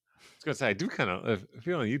 I was gonna say I do kind of. If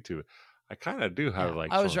you're on YouTube, I kind of do have Yeah,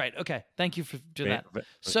 like. I was some right. Okay, thank you for doing that. va-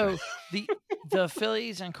 So the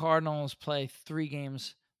Phillies and Cardinals play 3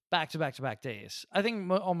 games back to back to back days. I think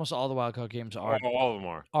almost all the wild card games are all of them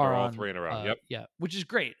are. are They're all on, 3 in a row. Yep. Yeah, which is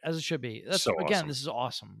great, as it should be. That's So again, awesome. this is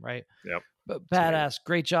awesome, right? Yep. But It's amazing. badass,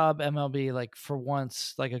 great job, MLB. Like for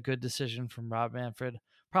once, like a good decision from Rob Manfred.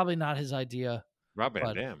 Probably not his idea. Rob Van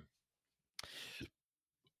but- Dam.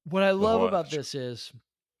 What I love what? about this is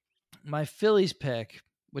my Phillies pick,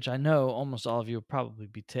 which I know almost all of you will probably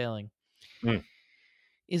be tailing, Mm.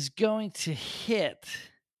 is going to hit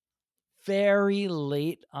very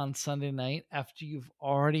late on Sunday night after you've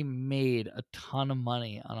already made a ton of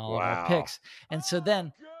money on all of our Wow. picks. And so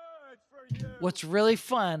then Good for you. what's really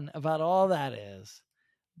fun about all that is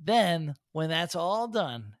then when that's all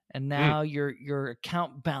done and now your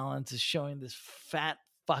account balance is showing this fat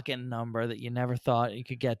fucking number that you never thought you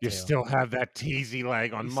could get You to. still have that teasy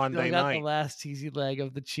leg on You Monday still got night. the last easy leg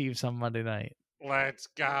of the Chiefs on Monday night. Let's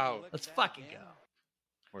go. Let's fucking go.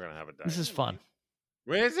 We're gonna have a day. This is fun.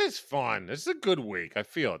 This is fun. This is a good week. I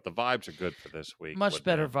feel it. The vibes are good for this week. Much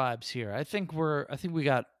better Woodman. vibes here. I think we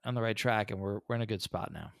got on the right track and we're in a good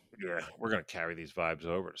spot now. Yeah, we're gonna carry these vibes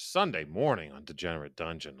over to Sunday morning on Degenerate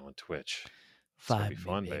Dungeon on Twitch. It's gonna be Vibe me,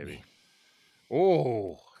 fun, baby.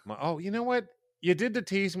 Oh, you know what? You did the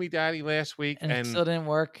tease me, daddy, last week, And it still didn't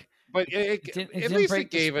work. but It didn't, it at didn't least break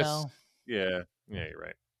it gave the us. spell. Yeah, you're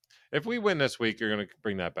right. If we win this week, you're gonna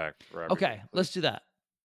bring that back forever. Okay, let's do that.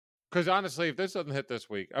 Because honestly, if this doesn't hit this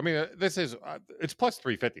week, I mean, this is it's plus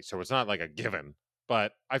 350, so it's not like a given.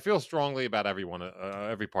 But I feel strongly about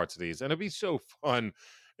every parts of these, and it'd be so fun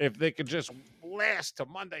if they could just last to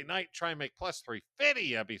Monday night, try and make plus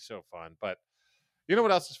 350. That'd be so fun. But you know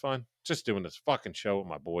what else is fun? Just doing this fucking show with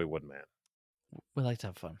my boy Woodman. We like to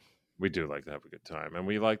have fun. We do like to have a good time, and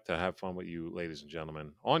we like to have fun with you, ladies and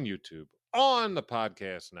gentlemen, on YouTube, on the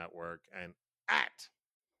podcast network, and at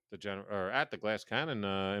the Glass Cannon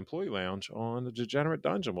Employee Lounge on the Degenerate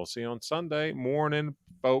Dungeon. We'll see you on Sunday morning,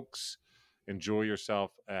 folks. Enjoy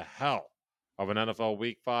yourself a hell of an NFL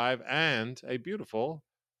Week 5 and a beautiful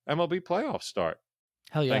MLB playoff start.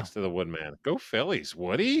 Hell yeah. Thanks to the Woodman. Go Phillies,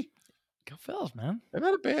 Woody. Go Phils, man. Isn't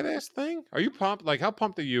that a badass thing? Are you pumped? Like, how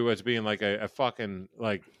pumped are you as being like a fucking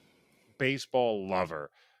like baseball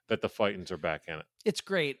lover that the Fightins are back in it? It's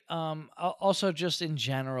great. Also, just in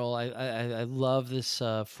general, I love this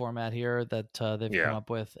format here that they've Yeah. come up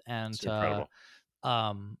with, and It's incredible.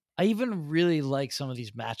 I even really like some of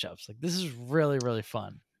these matchups. Like this is really really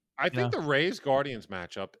fun. I think the Rays Guardians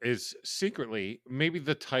matchup is secretly maybe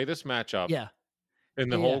the tightest matchup Yeah, in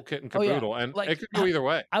the Yeah, whole kit and Oh, yeah. caboodle, and Like, it could go either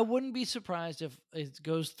way. I wouldn't be surprised if it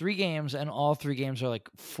goes 3 games and all 3 games are like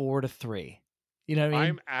 4-3. You know what I mean?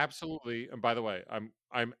 I'm absolutely, and by the way,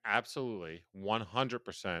 I'm absolutely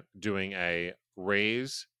 100% doing a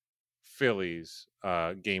Rays Phillies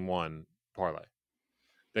game 1 parlay.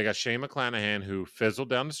 They got Shane McClanahan, who fizzled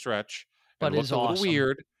down the stretch, But and is looked a little awesome.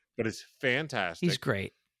 weird, but is fantastic. He's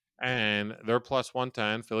great. And they're plus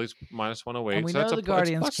 110, Phillies minus 108. And we so know that's the it's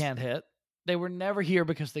Guardians plus- can't hit. They were never here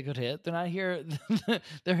because they could hit. They're not here.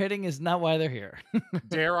 Their hitting is not why they're here.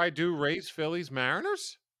 Dare I do Rays Phillies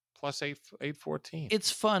Mariners plus 814?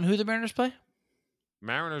 It's fun. Who the Mariners play?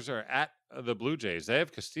 Mariners are at the Blue Jays. They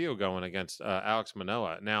have Castillo going against Alex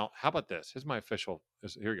Manoah. Now, how about this? Here's my official.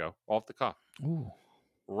 Here you go. Off the cuff. Ooh.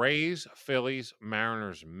 Rays, Phillies,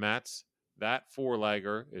 Mariners, Mets. That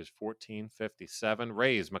 4-legger is 1457.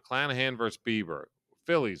 Rays, McClanahan versus Bieber.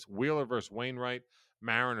 Phillies, Wheeler versus Wainwright.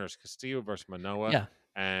 Mariners, Castillo versus Manoah. Yeah.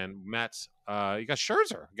 And Mets, you got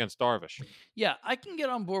Scherzer against Darvish. Yeah, I can get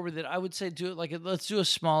on board with it. I would say do it like let's do a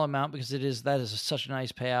small amount because that is such a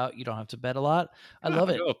nice payout. You don't have to bet a lot. I love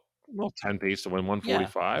it. A little 10 piece to win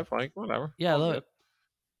 145. Like, whatever. Yeah, I All love good. it.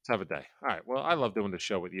 Let's have a day. All right. Well, I love doing the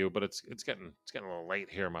show with you, but it's getting a little late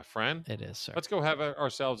here, my friend. It is, sir. Let's go have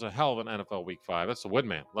ourselves a hell of an NFL Week 5. That's the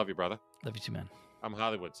Woodman. Love you, brother. Love you too, man. I'm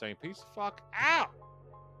Hollywood saying peace the fuck out.